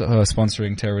 stop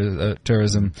sponsoring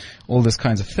terrorism, all this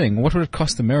kinds of thing. What would it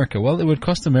cost America? Well, it would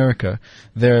cost America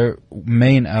their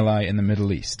main ally in the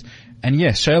Middle East. And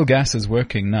yes, shale gas is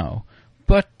working now.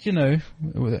 But, you got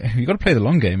to play the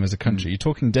long game as a country. You're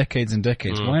talking decades and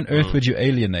decades. Why on earth would you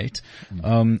alienate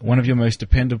one of your most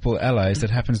dependable allies that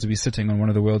happens to be sitting on one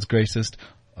of the world's greatest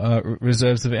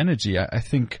reserves of energy. I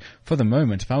think for the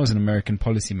moment, if I was an American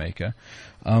policymaker,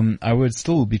 I would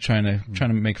still be trying to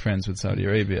make friends with Saudi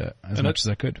Arabia as much as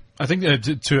I could. I think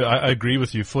I agree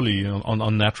with you fully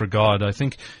on that regard. I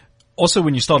think also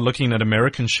when you start looking at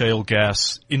American shale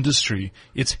gas industry,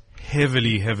 it's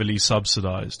heavily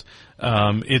subsidized.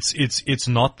 It's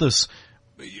not this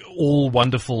all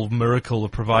wonderful miracle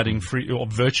of providing free or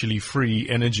virtually free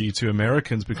energy to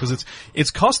Americans, because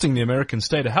it's costing the American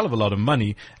state a hell of a lot of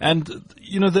money. And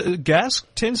the gas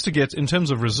tends to get, in terms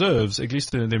of reserves, at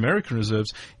least the American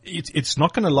reserves, it's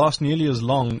not going to last nearly as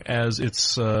long as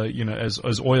it's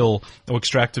as oil or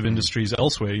extractive industries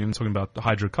elsewhere. You're talking about the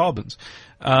hydrocarbons.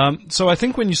 So I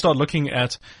think when you start looking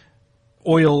at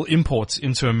oil imports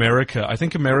into America, I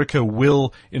think America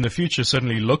will in the future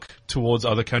certainly look towards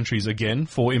other countries again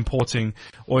for importing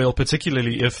oil,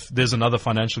 particularly if there's another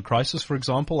financial crisis, for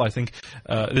example. I think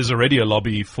there's already a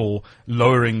lobby for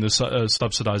lowering the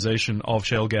subsidization of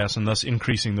shale gas and thus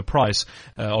increasing the price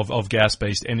of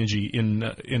gas-based energy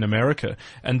in America.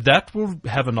 And that will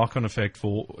have a knock-on effect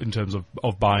in terms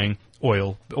of buying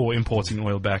oil or importing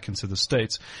oil back into the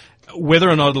States. Whether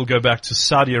or not it'll go back to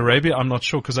Saudi Arabia, I'm not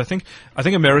sure, because I think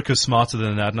America's smarter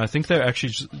than that, and I think they're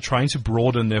actually trying to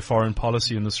broaden their foreign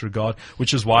policy in this regard,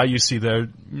 which is why you see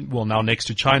now next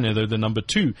to China, they're the number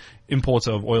 2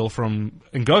 importer of oil from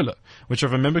Angola, which, if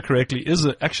I remember correctly, is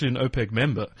actually an OPEC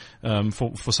member,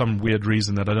 for some weird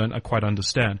reason that I don't quite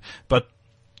understand. But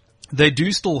they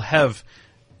do still have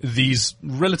these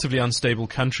relatively unstable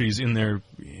countries in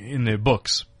their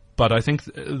books. But I think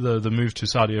the move to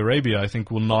Saudi Arabia, I think,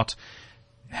 will not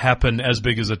happen as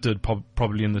big as it did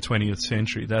probably in the 20th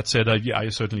century. That said, I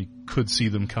certainly could see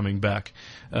them coming back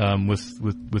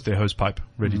with their hose pipe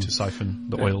ready to siphon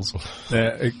the oils.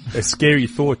 A scary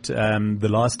thought. The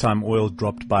last time oil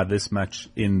dropped by this much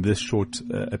in this short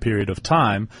a period of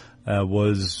time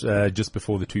was just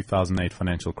before the 2008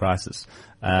 financial crisis,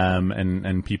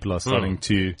 and people are starting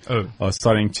to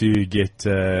get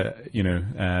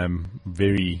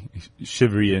very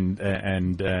shivery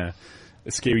and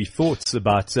scary thoughts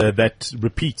about a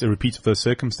repeat of those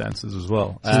circumstances as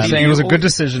well. So you're saying it was a good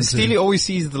decision. Steely always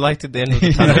sees the light at the end of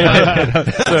the tunnel.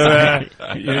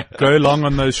 So go along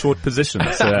on those short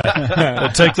positions. Or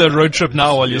take the road trip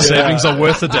now while your savings are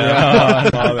worth a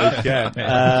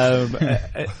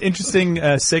damn.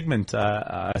 Interesting segment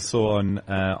I saw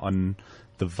on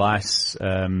the Vice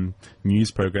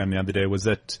news program the other day was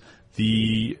that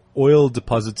the oil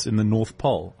deposits in the North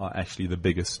Pole are actually the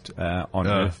biggest on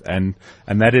Earth, and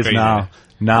that is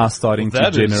now starting to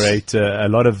generate a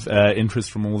lot of interest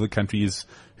from all the countries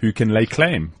who can lay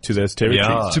claim to those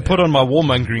territories. To put on my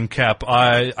warmongering cap,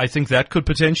 I think that could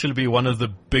potentially be one of the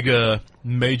bigger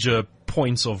major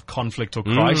points of conflict or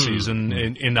crises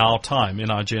in our time, in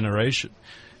our generation.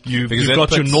 You've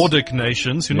got your Nordic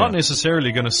nations who are not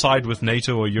necessarily going to side with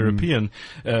NATO or European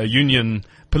Union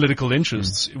political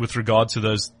interests with regard to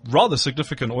those rather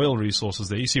significant oil resources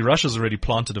there. You see, Russia's already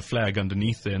planted a flag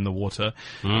underneath there in the water.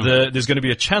 There's going to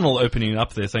be a channel opening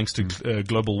up there thanks to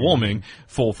global warming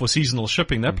for seasonal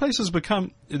shipping. That place has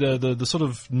become the sort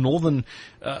of northern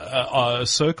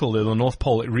circle there, the North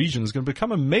Pole region, is going to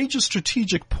become a major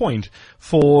strategic point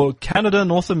for Canada,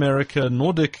 North America,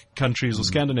 Nordic countries or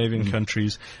Scandinavian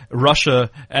countries,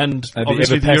 Russia, and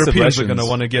obviously the Europeans are going to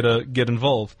want to get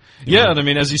involved. Yeah, and I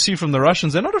mean, as you see from the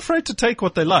Russians, they're not afraid to take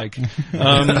what they like. And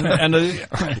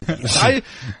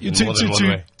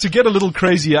to get a little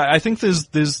crazy, I think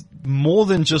there's more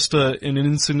than just an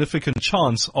insignificant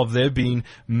chance of there being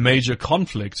major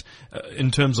conflict in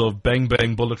terms of bang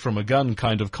bang bullet from a gun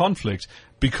kind of conflict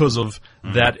because of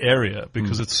that area,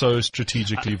 because it's so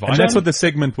strategically vital. And that's what the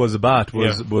segment was about,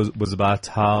 was about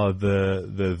how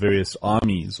the various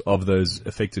armies of those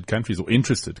affected countries or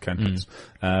interested countries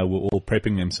were all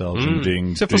prepping themselves and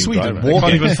doing... Except for Sweden. They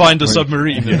can't even find a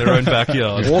submarine in their own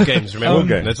backyard. War games, remember? War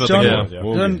games. That's what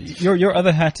John, your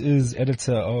other hat is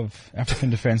editor of African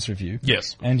Defense Review.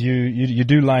 Yes. And you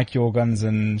do like your guns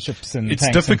and ships and it's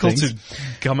tanks difficult and to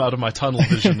come out of my tunnel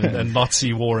vision and not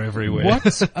see war everywhere.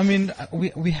 What? I mean,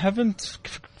 we haven't,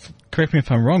 correct me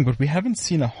if I'm wrong, but we haven't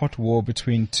seen a hot war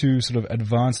between two sort of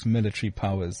advanced military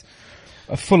powers,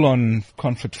 a full-on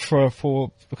conflict for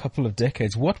a couple of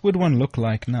decades. What would one look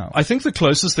like now? I think the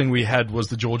closest thing we had was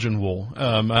the Georgian War.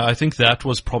 I think that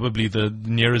was probably the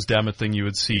nearest damn it thing you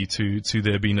would see to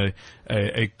there being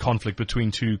a conflict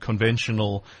between two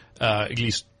conventional, at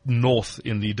least north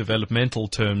in the developmental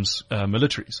terms,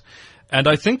 militaries. And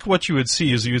I think what you would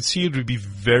see it would be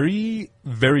very,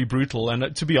 very brutal.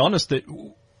 And to be honest,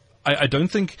 I don't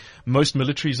think most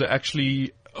militaries are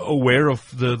actually aware of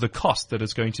the cost that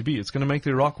it's going to be. It's going to make the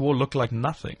Iraq War look like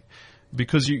nothing.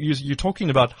 because you're talking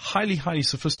about highly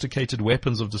sophisticated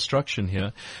weapons of destruction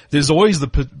here. There's always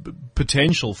the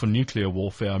potential for nuclear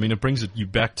warfare. I mean, it brings you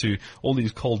back to all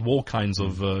these Cold War kinds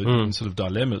of sort of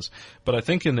dilemmas. But I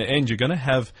think in the end, you're going to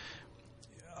have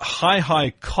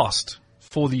high cost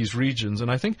for these regions, and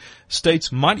I think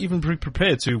states might even be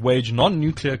prepared to wage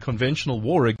non-nuclear conventional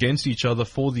war against each other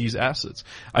for these assets.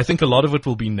 I think a lot of it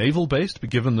will be naval-based, but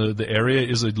given the area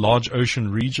is a large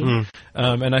ocean region.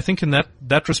 And I think in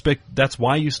that respect, that's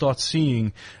why you start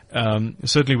seeing,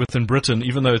 certainly within Britain,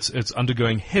 even though it's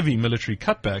undergoing heavy military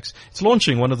cutbacks, it's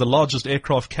launching one of the largest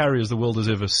aircraft carriers the world has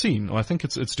ever seen. I think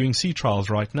it's doing sea trials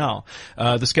right now.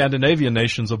 The Scandinavian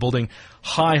nations are building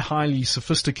highly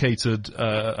sophisticated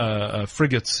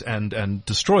frigates and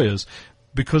destroyers,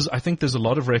 because I think there's a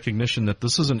lot of recognition that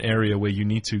this is an area where you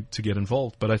need to get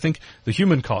involved. But I think the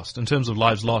human cost in terms of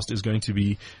lives lost is going to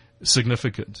be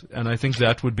significant, and I think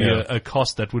that would be a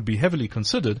cost that would be heavily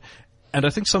considered. And I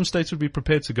think some states would be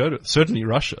prepared to go to it. Certainly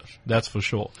Russia, that's for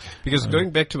sure. Because going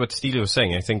back to what Steele was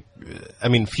saying, I think,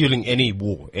 fueling any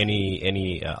war,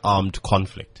 any armed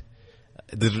conflict,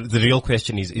 the real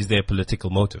question is there a political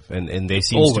motive? And there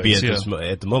seems to be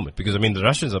at the moment. Because, the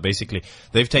Russians are basically,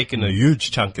 they've taken a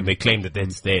huge chunk and they claim that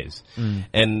that's theirs.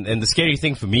 And the scary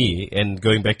thing for me, and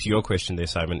going back to your question there,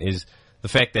 Simon, is the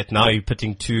fact that now you're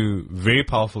pitting two very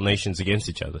powerful nations against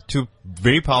each other. Two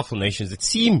very powerful nations that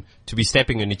seem to be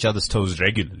stepping on each other's toes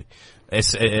regularly,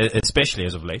 especially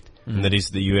as of late, and that is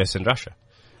the US and Russia.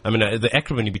 The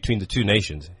acrimony between the two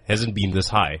nations hasn't been this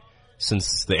high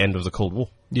since the end of the Cold War.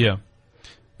 Yeah.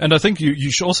 And I think you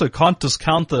also can't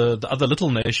discount the other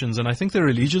little nations, and I think their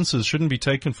allegiances shouldn't be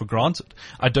taken for granted.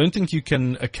 I don't think you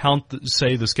can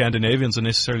say the Scandinavians are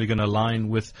necessarily going to align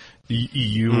with the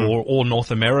EU or North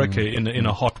America in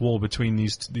a hot war between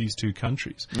these two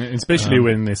countries. Especially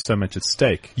when there's so much at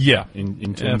stake. Yeah.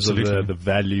 In terms of the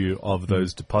value of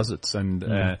those deposits. And,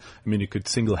 you could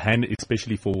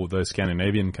especially for those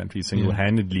Scandinavian countries,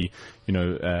 single-handedly,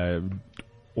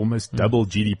 almost double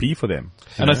GDP for them.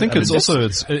 And I think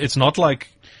it's not like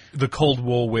the Cold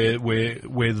War where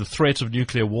the threat of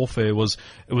nuclear warfare was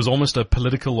almost a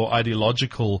political or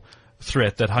ideological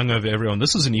threat that hung over everyone.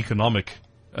 This is an economic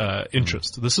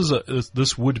interest.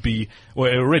 This would be, or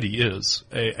it already is,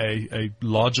 a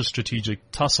larger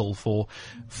strategic tussle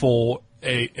for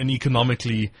an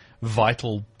economically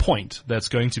vital point that's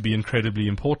going to be incredibly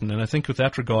important. And I think with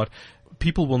that regard,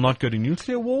 people will not go to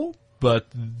nuclear war, but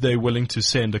they're willing to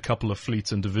send a couple of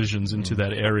fleets and divisions into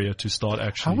that area to start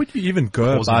actually. How would you even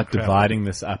go about dividing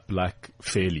this up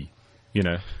fairly?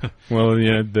 The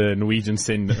Norwegians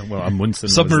send Amundsen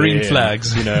submarine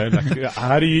flags.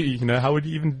 How would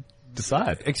you even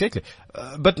decide? Exactly,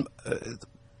 but.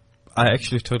 I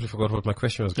actually totally forgot what my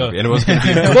question was going to be, and it was going to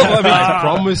be. I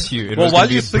promise you.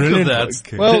 While you think of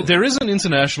that, there is an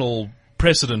international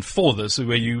precedent for this,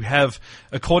 where you have,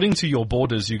 according to your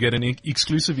borders, you get an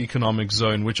exclusive economic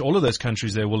zone, which all of those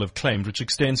countries there will have claimed, which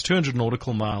extends 200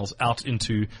 nautical miles out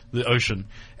into the ocean.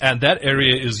 And that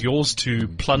area is yours to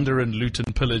plunder and loot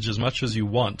and pillage as much as you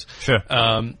want. Sure.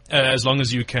 As long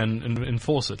as you can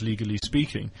enforce it, legally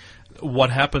speaking.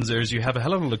 What happens there is you have a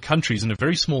hell of a lot of countries in a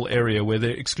very small area where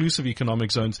their exclusive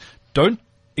economic zones don't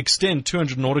extend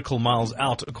 200 nautical miles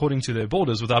out according to their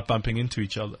borders without bumping into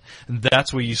each other. And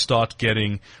that's where you start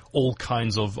getting all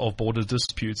kinds of border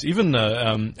disputes. Even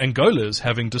Angola is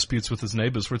having disputes with its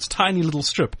neighbors for its tiny little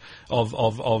strip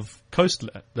of coast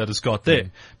that it's got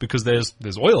there, because there's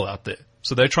oil out there.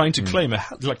 So they're trying to claim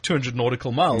 200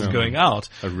 nautical miles going out.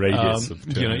 A radius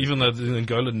of even though the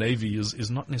Angolan Navy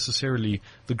is not necessarily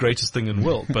the greatest thing in the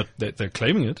world, but they're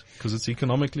claiming it because it's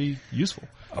economically useful.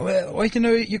 Well,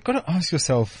 you've got to ask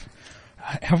yourself,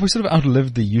 have we sort of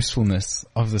outlived the usefulness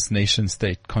of this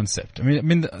nation-state concept?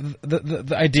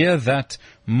 The idea that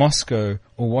Moscow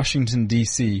or Washington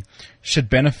D.C. should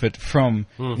benefit from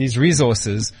these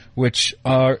resources, which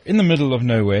are in the middle of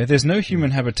nowhere. There's no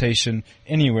human habitation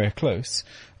anywhere close.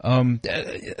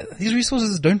 These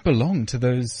resources don't belong to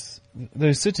those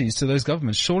cities, to those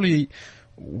governments. Surely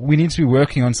we need to be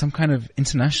working on some kind of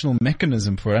international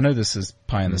mechanism for it. I know this is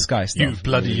pie in the sky stuff. You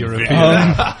bloody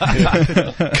European.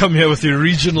 Come here with your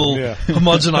regional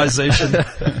homogenization.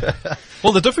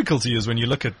 Well, the difficulty is when you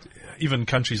look at even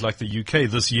countries like the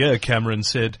UK, this year Cameron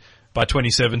said by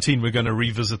 2017 we're going to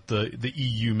revisit the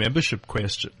EU membership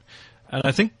question. And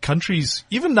I think countries,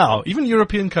 even now, even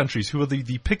European countries who are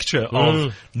the picture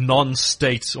of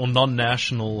non-state or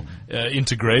non-national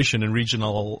integration and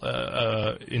regional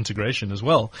integration as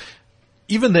well,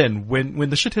 even then, when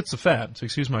the shit hits the fan, to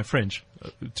excuse my French,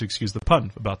 to excuse the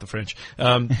pun about the French,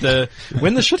 when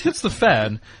the shit hits the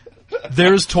fan,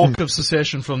 There is talk of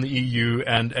secession from the EU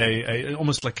and a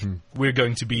almost like we're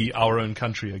going to be our own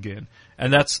country again.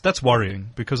 And that's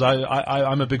worrying because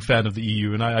I'm a big fan of the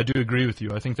EU and I do agree with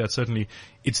you. I think that certainly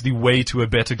it's the way to a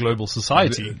better global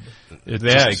society.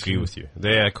 I agree with you.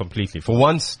 There completely. For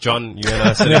once, John, you and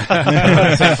I said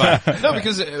the same time. No,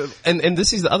 because, and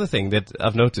this is the other thing that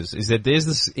I've noticed is that there's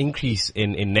this increase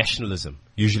in nationalism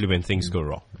usually when things go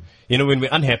wrong. You know, when we're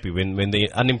unhappy, when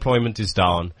the unemployment is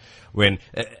down, when,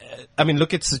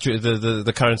 look at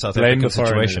the current South African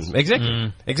situation.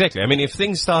 Exactly. I mean, if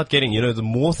things start getting, the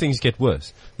more things get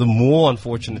worse, the more,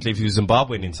 unfortunately, if you're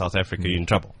Zimbabwean in South Africa, you're in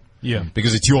trouble. Yeah.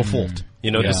 Because it's your fault.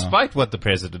 Despite what the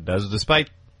president does, despite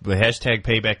the hashtag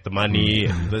pay back the money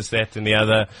and this, that, and the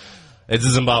other, it's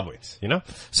the Zimbabweans,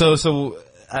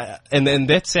 and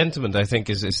that sentiment, I think,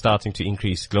 is starting to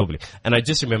increase globally. And I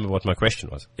just remember what my question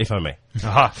was, if I may.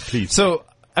 Aha, please. So,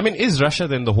 is Russia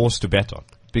then the horse to bet on?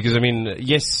 Because,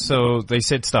 yes, so they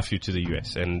said stuff you to the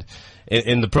US. And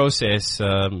in the process,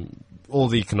 all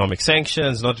the economic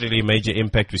sanctions, not really a major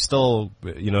impact. We still,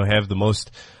 have the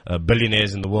most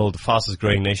billionaires in the world, the fastest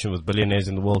growing nation with billionaires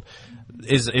in the world.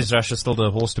 Is Russia still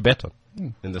the horse to bet on?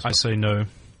 In this I say no.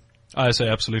 I say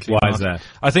absolutely Why not. is that?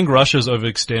 I think Russia's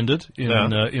overextended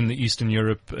in the Eastern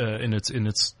Europe in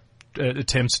its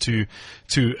attempts to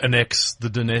annex the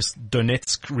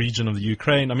Donetsk region of the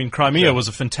Ukraine. Crimea was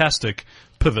a fantastic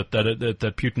pivot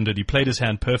that Putin did. He played his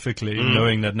hand perfectly,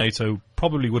 knowing that NATO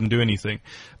probably wouldn't do anything.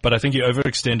 But I think he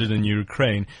overextended in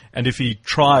Ukraine. And if he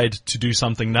tried to do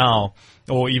something now,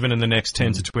 or even in the next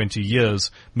 10 to 20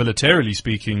 years, militarily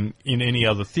speaking, in any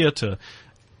other theater,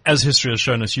 as history has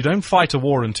shown us, you don't fight a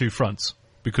war in two fronts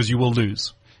because you will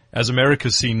lose. As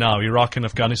America's seen now, Iraq and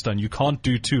Afghanistan, you can't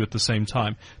do two at the same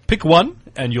time. Pick one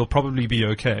and you'll probably be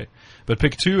okay. But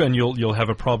pick two and you'll have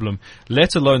a problem.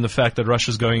 Let alone the fact that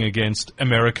Russia's going against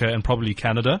America and probably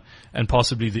Canada and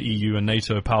possibly the EU and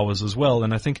NATO powers as well.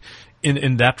 And I think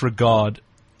in that regard,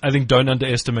 don't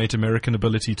underestimate American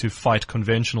ability to fight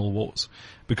conventional wars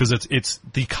because it's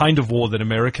the kind of war that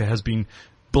America has been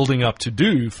building up to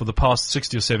do for the past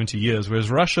 60 or 70 years,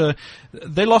 whereas Russia,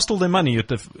 they lost all their money at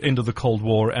the end of the Cold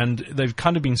War, and they've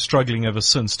kind of been struggling ever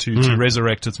since to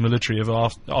resurrect its military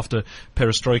after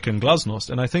Perestroika and Glasnost.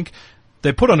 And I think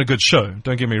they put on a good show,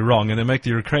 don't get me wrong, and they make the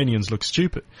Ukrainians look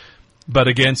stupid. But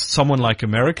against someone like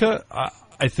America,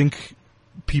 I think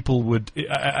people would,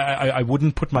 I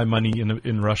wouldn't put my money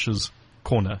in Russia's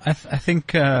corner. I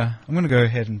think I'm going to go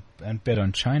ahead and bet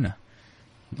on China.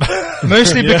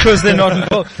 Mostly because they're not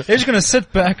involved. They're just going to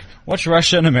sit back, watch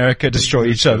Russia and America destroy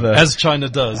each other, as China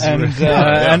does,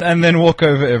 and then walk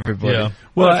over everybody. Yeah.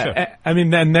 Well, sure.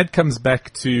 And that comes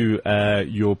back to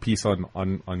your piece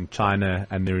on China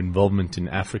and their involvement in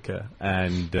Africa.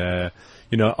 And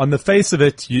on the face of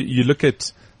it, you look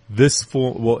at this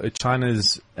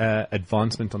China's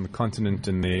advancement on the continent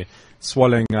and their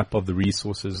swallowing up of the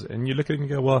resources, and you look at it and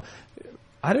go, well,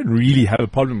 I don't really have a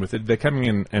problem with it. They're coming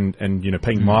in and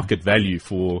paying market value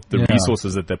for the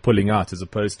resources that they're pulling out, as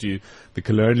opposed to the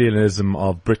colonialism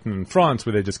of Britain and France,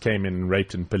 where they just came in and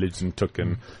raped and pillaged and took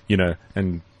and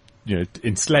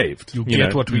enslaved. You'll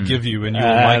get what we give you and you'll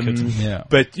like it. Yeah.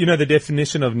 But, the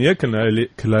definition of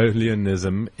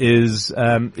neocolonialism is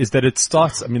that it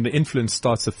starts, the influence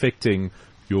starts affecting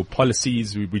your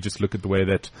policies. We just look at the way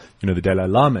that, the Dalai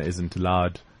Lama isn't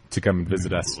allowed to come and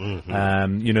visit us.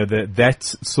 That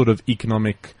sort of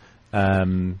economic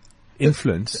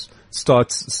influence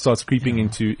starts creeping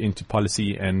into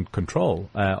policy and control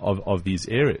of these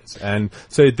areas. And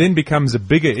so it then becomes a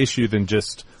bigger issue than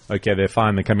just, okay, they're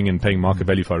fine, they're coming in paying market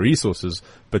value for our resources,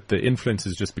 but the influence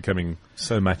is just becoming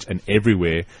so much and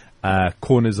everywhere.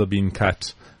 Corners are being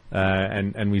cut.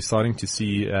 And we're starting to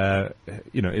see,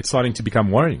 it's starting to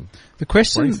become worrying. The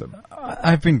question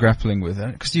I've been grappling with,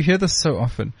 because you hear this so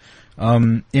often,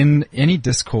 in any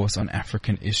discourse on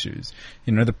African issues,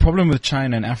 the problem with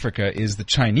China and Africa is the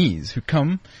Chinese who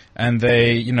come and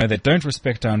they don't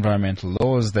respect our environmental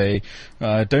laws. They,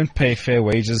 don't pay fair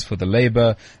wages for the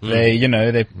labor. They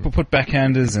put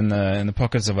backhanders in the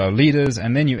pockets of our leaders.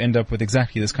 And then you end up with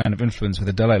exactly this kind of influence where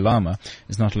the Dalai Lama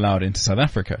is not allowed into South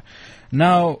Africa.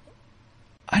 Now,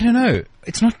 I don't know.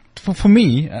 It's not for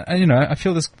me. I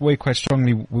feel this way quite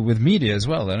strongly with media as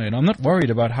well. I'm not worried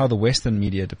about how the Western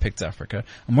media depicts Africa.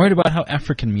 I'm worried about how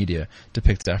African media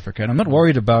depicts Africa, and I'm not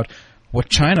worried about what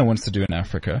China wants to do in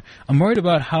Africa. I'm worried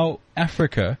about how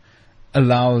Africa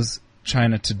allows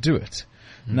China to do it.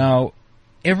 Now,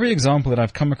 every example that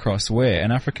I've come across where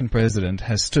an African president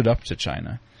has stood up to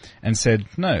China and said,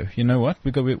 no, you know what,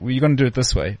 you're going to do it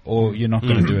this way, or you're not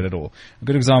going to do it at all. A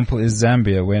good example is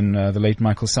Zambia, when the late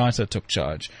Michael Sata took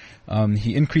charge.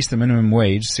 He increased the minimum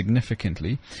wage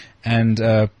significantly and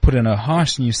put in a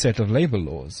harsh new set of labor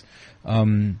laws.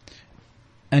 And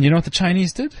you know what the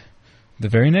Chinese did? The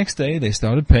very next day, they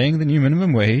started paying the new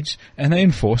minimum wage, and they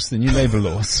enforced the new labor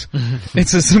laws.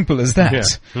 It's as simple as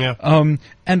that. Yeah.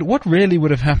 And what really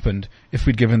would have happened if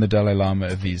we'd given the Dalai Lama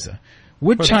a visa?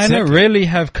 Would Well, China exactly. really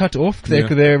have cut off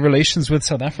their relations with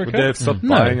South Africa? Would they have stopped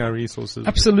No. buying our resources?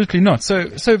 Absolutely not. So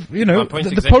you know, My point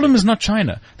the exactly. problem is not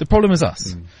China. The problem is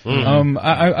us.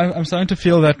 I'm starting to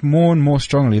feel that more and more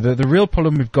strongly. The real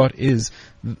problem we've got is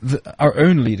our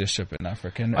own leadership in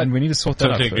Africa, and we need to sort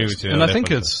that out Totally agree first. with you. And on I that think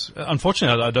one. it's,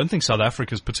 unfortunately, I don't think South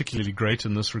Africa is particularly great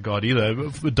in this regard either.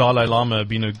 The Dalai Lama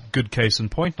being a good case in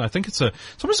point. And I think it's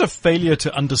almost a failure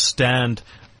to understand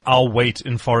our weight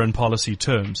in foreign policy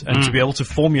terms and to be able to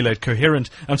formulate coherent,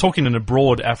 I'm talking in a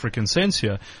broad African sense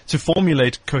here, to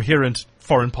formulate coherent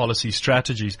foreign policy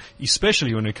strategies,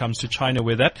 especially when it comes to China,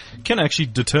 where that can actually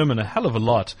determine a hell of a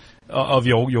lot of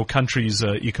your country's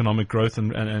economic growth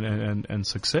and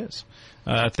success.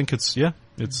 I think it's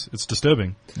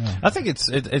disturbing. I think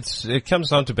it comes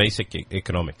down to basic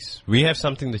economics. We have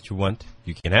something that you want,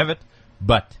 you can have it,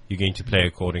 but you're going to play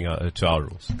according to our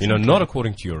rules. You know, not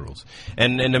according to your rules.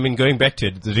 And I mean, going back to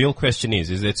it, the real question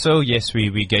is that so, yes,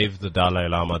 we gave the Dalai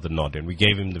Lama the nod and we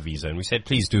gave him the visa and we said,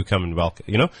 please do come and welcome,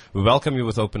 you know, we welcome you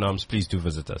with open arms, please do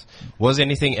visit us. Was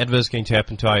anything adverse going to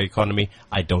happen to our economy?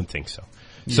 I don't think so.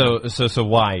 So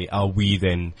why are we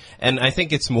then? And I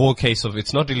think it's more a case of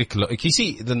it's not really. You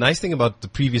see, the nice thing about the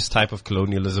previous type of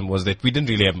colonialism was that we didn't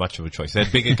really have much of a choice. They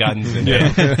had bigger guns and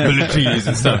militaries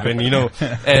and stuff, and you know,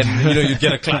 you'd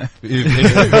get a clap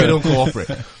if we don't cooperate.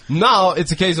 Now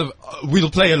it's a case of we'll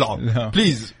play along. No.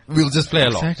 Please, we'll just play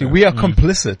along. Exactly. We are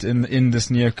complicit in this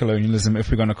neo-colonialism,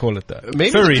 if we're going to call it that.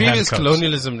 Maybe Very the previous handcuffs.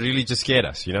 colonialism really just scared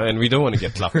us, you know, and we don't want to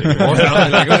get clapped anymore.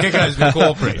 Like, okay, guys, we'll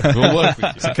cooperate. We'll work with you.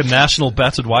 It's like a national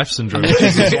battered wife syndrome, which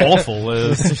is awful.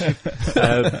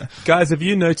 Guys, have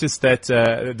you noticed that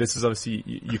this is obviously,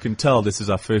 you can tell this is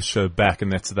our first show back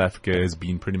and that South Africa has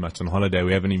been pretty much on holiday.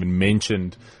 We haven't even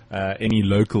mentioned any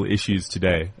local issues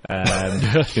today.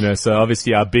 You know, so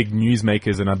obviously our big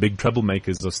newsmakers and our big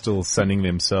troublemakers are still sunning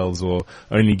themselves or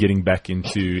only getting back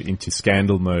into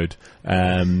scandal mode,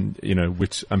 you know,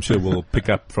 which I'm sure we'll pick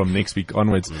up from next week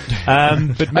onwards.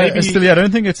 But maybe... Still, I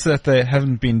don't think it's that they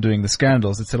haven't been doing the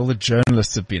scandals. It's that all the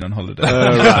journalists have been on holiday.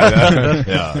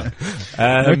 right.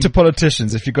 Note to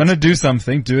politicians, if you're going to do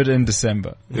something, do it in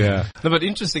December. Yeah. No, but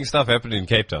interesting stuff happened in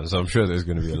Cape Town, so I'm sure there's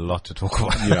going to be a lot to talk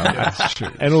about. Yeah, that's true.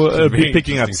 And we'll be Very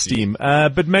picking up interesting steam.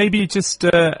 But maybe just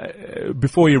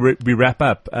before we wrap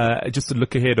up, just to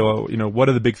look ahead, or you know, what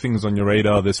are the big things on your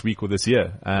radar this week or this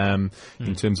year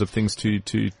in terms of things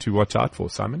to watch out for,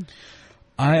 Simon?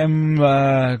 I am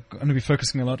going to be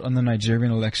focusing a lot on the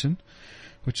Nigerian election,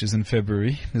 which is in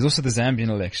February. There's also the Zambian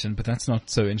election, but that's not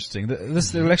so interesting.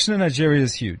 The election in Nigeria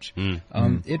is huge.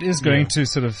 It is going to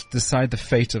sort of decide the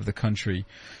fate of the country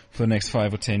for the next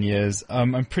 5 or 10 years.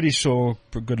 I'm pretty sure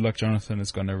Goodluck Jonathan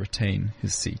is going to retain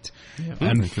his seat.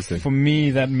 And Interesting. for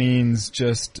me, that means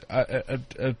just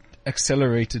a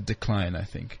accelerated decline, I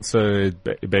think. So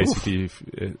basically,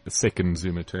 a second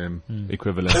Zuma term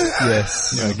equivalent.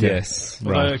 Yes. Okay. Yes.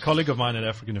 Well, a colleague of mine at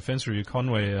African Defence Review,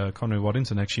 Conway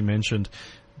Waddington, actually mentioned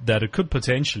that it could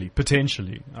potentially,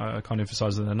 I can't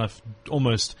emphasize that enough,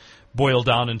 almost boil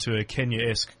down into a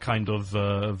Kenya-esque kind of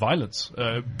violence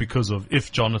because of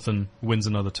if Jonathan wins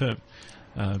another term.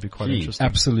 It'd be quite interesting.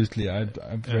 Absolutely.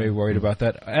 I'm very worried about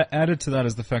that. Added to that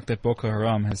is the fact that Boko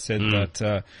Haram has said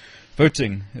that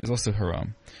voting is also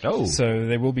haram. Oh. So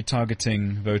they will be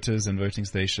targeting voters and voting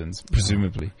stations,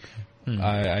 presumably.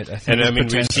 I think And I there's mean,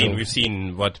 potential. we've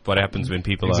seen what happens when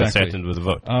people Exactly. are threatened with a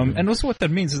vote. And also what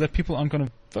that means is that people aren't going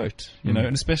to vote, you know,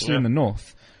 and especially in the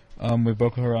north, where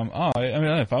Boko Haram are. I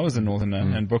mean, if I was a northerner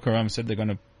and Boko Haram said they're going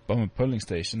to bomb a polling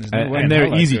station, there's no way in And hell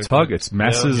they're I'd easy go to targets,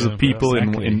 masses Yeah, of people,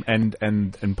 exactly.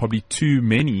 and probably too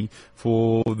many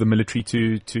for the military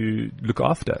to look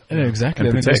after. Yeah, exactly. and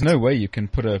I mean, there's protect. no way you can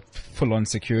put a full-on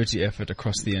security effort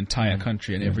across the entire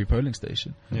country in every polling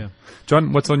station. Yeah.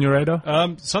 John, what's on your radar?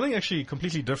 Something actually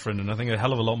completely different, and I think a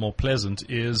hell of a lot more pleasant,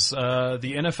 is the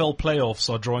NFL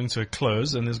playoffs are drawing to a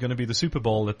close, and there's going to be the Super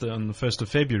Bowl on the 1st of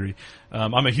February.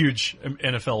 I'm a huge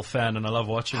NFL fan, and I love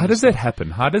watching. How does that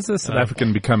happen? How does a South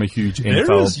African become I'm a huge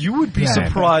NFL. You would be Yeah.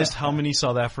 surprised how many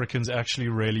South Africans actually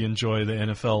really enjoy the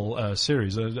NFL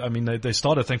series. I mean, they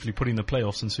started thankfully putting the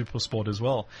playoffs in SuperSport as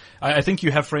well. I think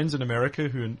you have friends in America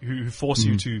who force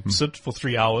you to sit for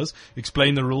 3 hours,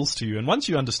 explain the rules to you, and once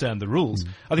you understand the rules,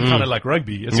 I think kind of like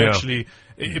rugby, it's actually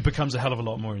it becomes a hell of a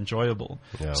lot more enjoyable.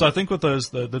 Yeah. So I think with those,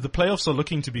 the playoffs are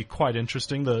looking to be quite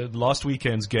interesting. The last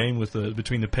weekend's game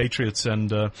between the Patriots and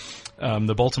the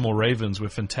Baltimore Ravens were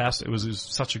fantastic. It was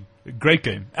such a great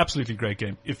game, absolutely great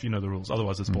game, if you know the rules.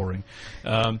 Otherwise, it's boring.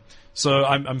 So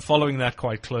I'm following that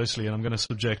quite closely, and I'm going to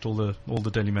subject all the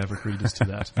Daily Maverick readers to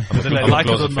that, whether they like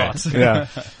it or not. Yeah.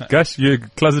 Gosh, you're a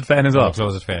closet fan as I'm well. a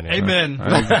closet fan. Yeah. Amen.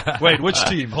 Wait, which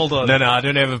team? Hold on. No, I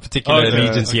don't have a particular Okay,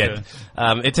 allegiance okay. yet.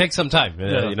 It takes some time,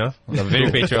 Yeah. you know. I'm a very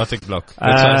patriotic block.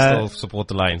 That's why I still support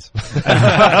the Lions.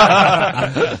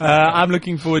 I'm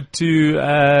looking forward to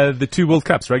the 2 World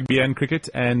Cups, rugby and cricket,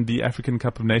 and the African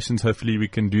Cup of Nations. Hopefully we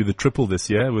can do the triple this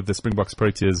year with the Springboks,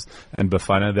 Proteas, and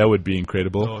Bafana. That would be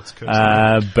incredible. Oh, it's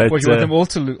But What, you want them all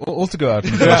to go out?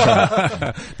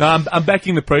 no, I'm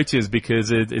backing the Proteas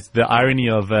because it's the irony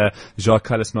of Jacques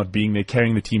Kallis not being there,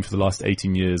 carrying the team for the last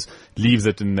 18 years, leaves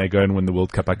it and they go and win the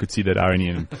World Cup. I could see that irony,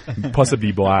 and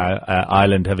possibly by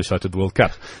Ireland have a shot at the World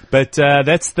Cup. But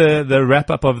that's the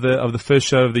wrap up of the first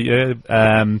show of the year.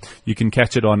 You can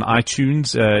catch it on iTunes,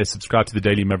 subscribe to the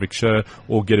Daily Maverick Show,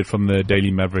 or get it from the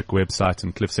Daily Maverick website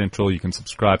and Cliff Central. You can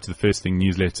subscribe to the First Thing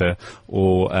newsletter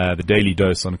or the Daily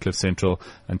Dose on Cliff Central.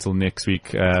 Until next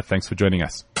week, thanks for joining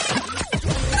us.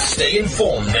 Stay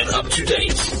informed and up to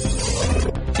date.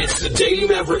 It's the Daily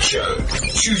Maverick Show,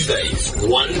 Tuesdays,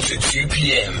 1 to 2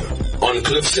 p.m. on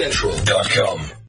CliffCentral.com.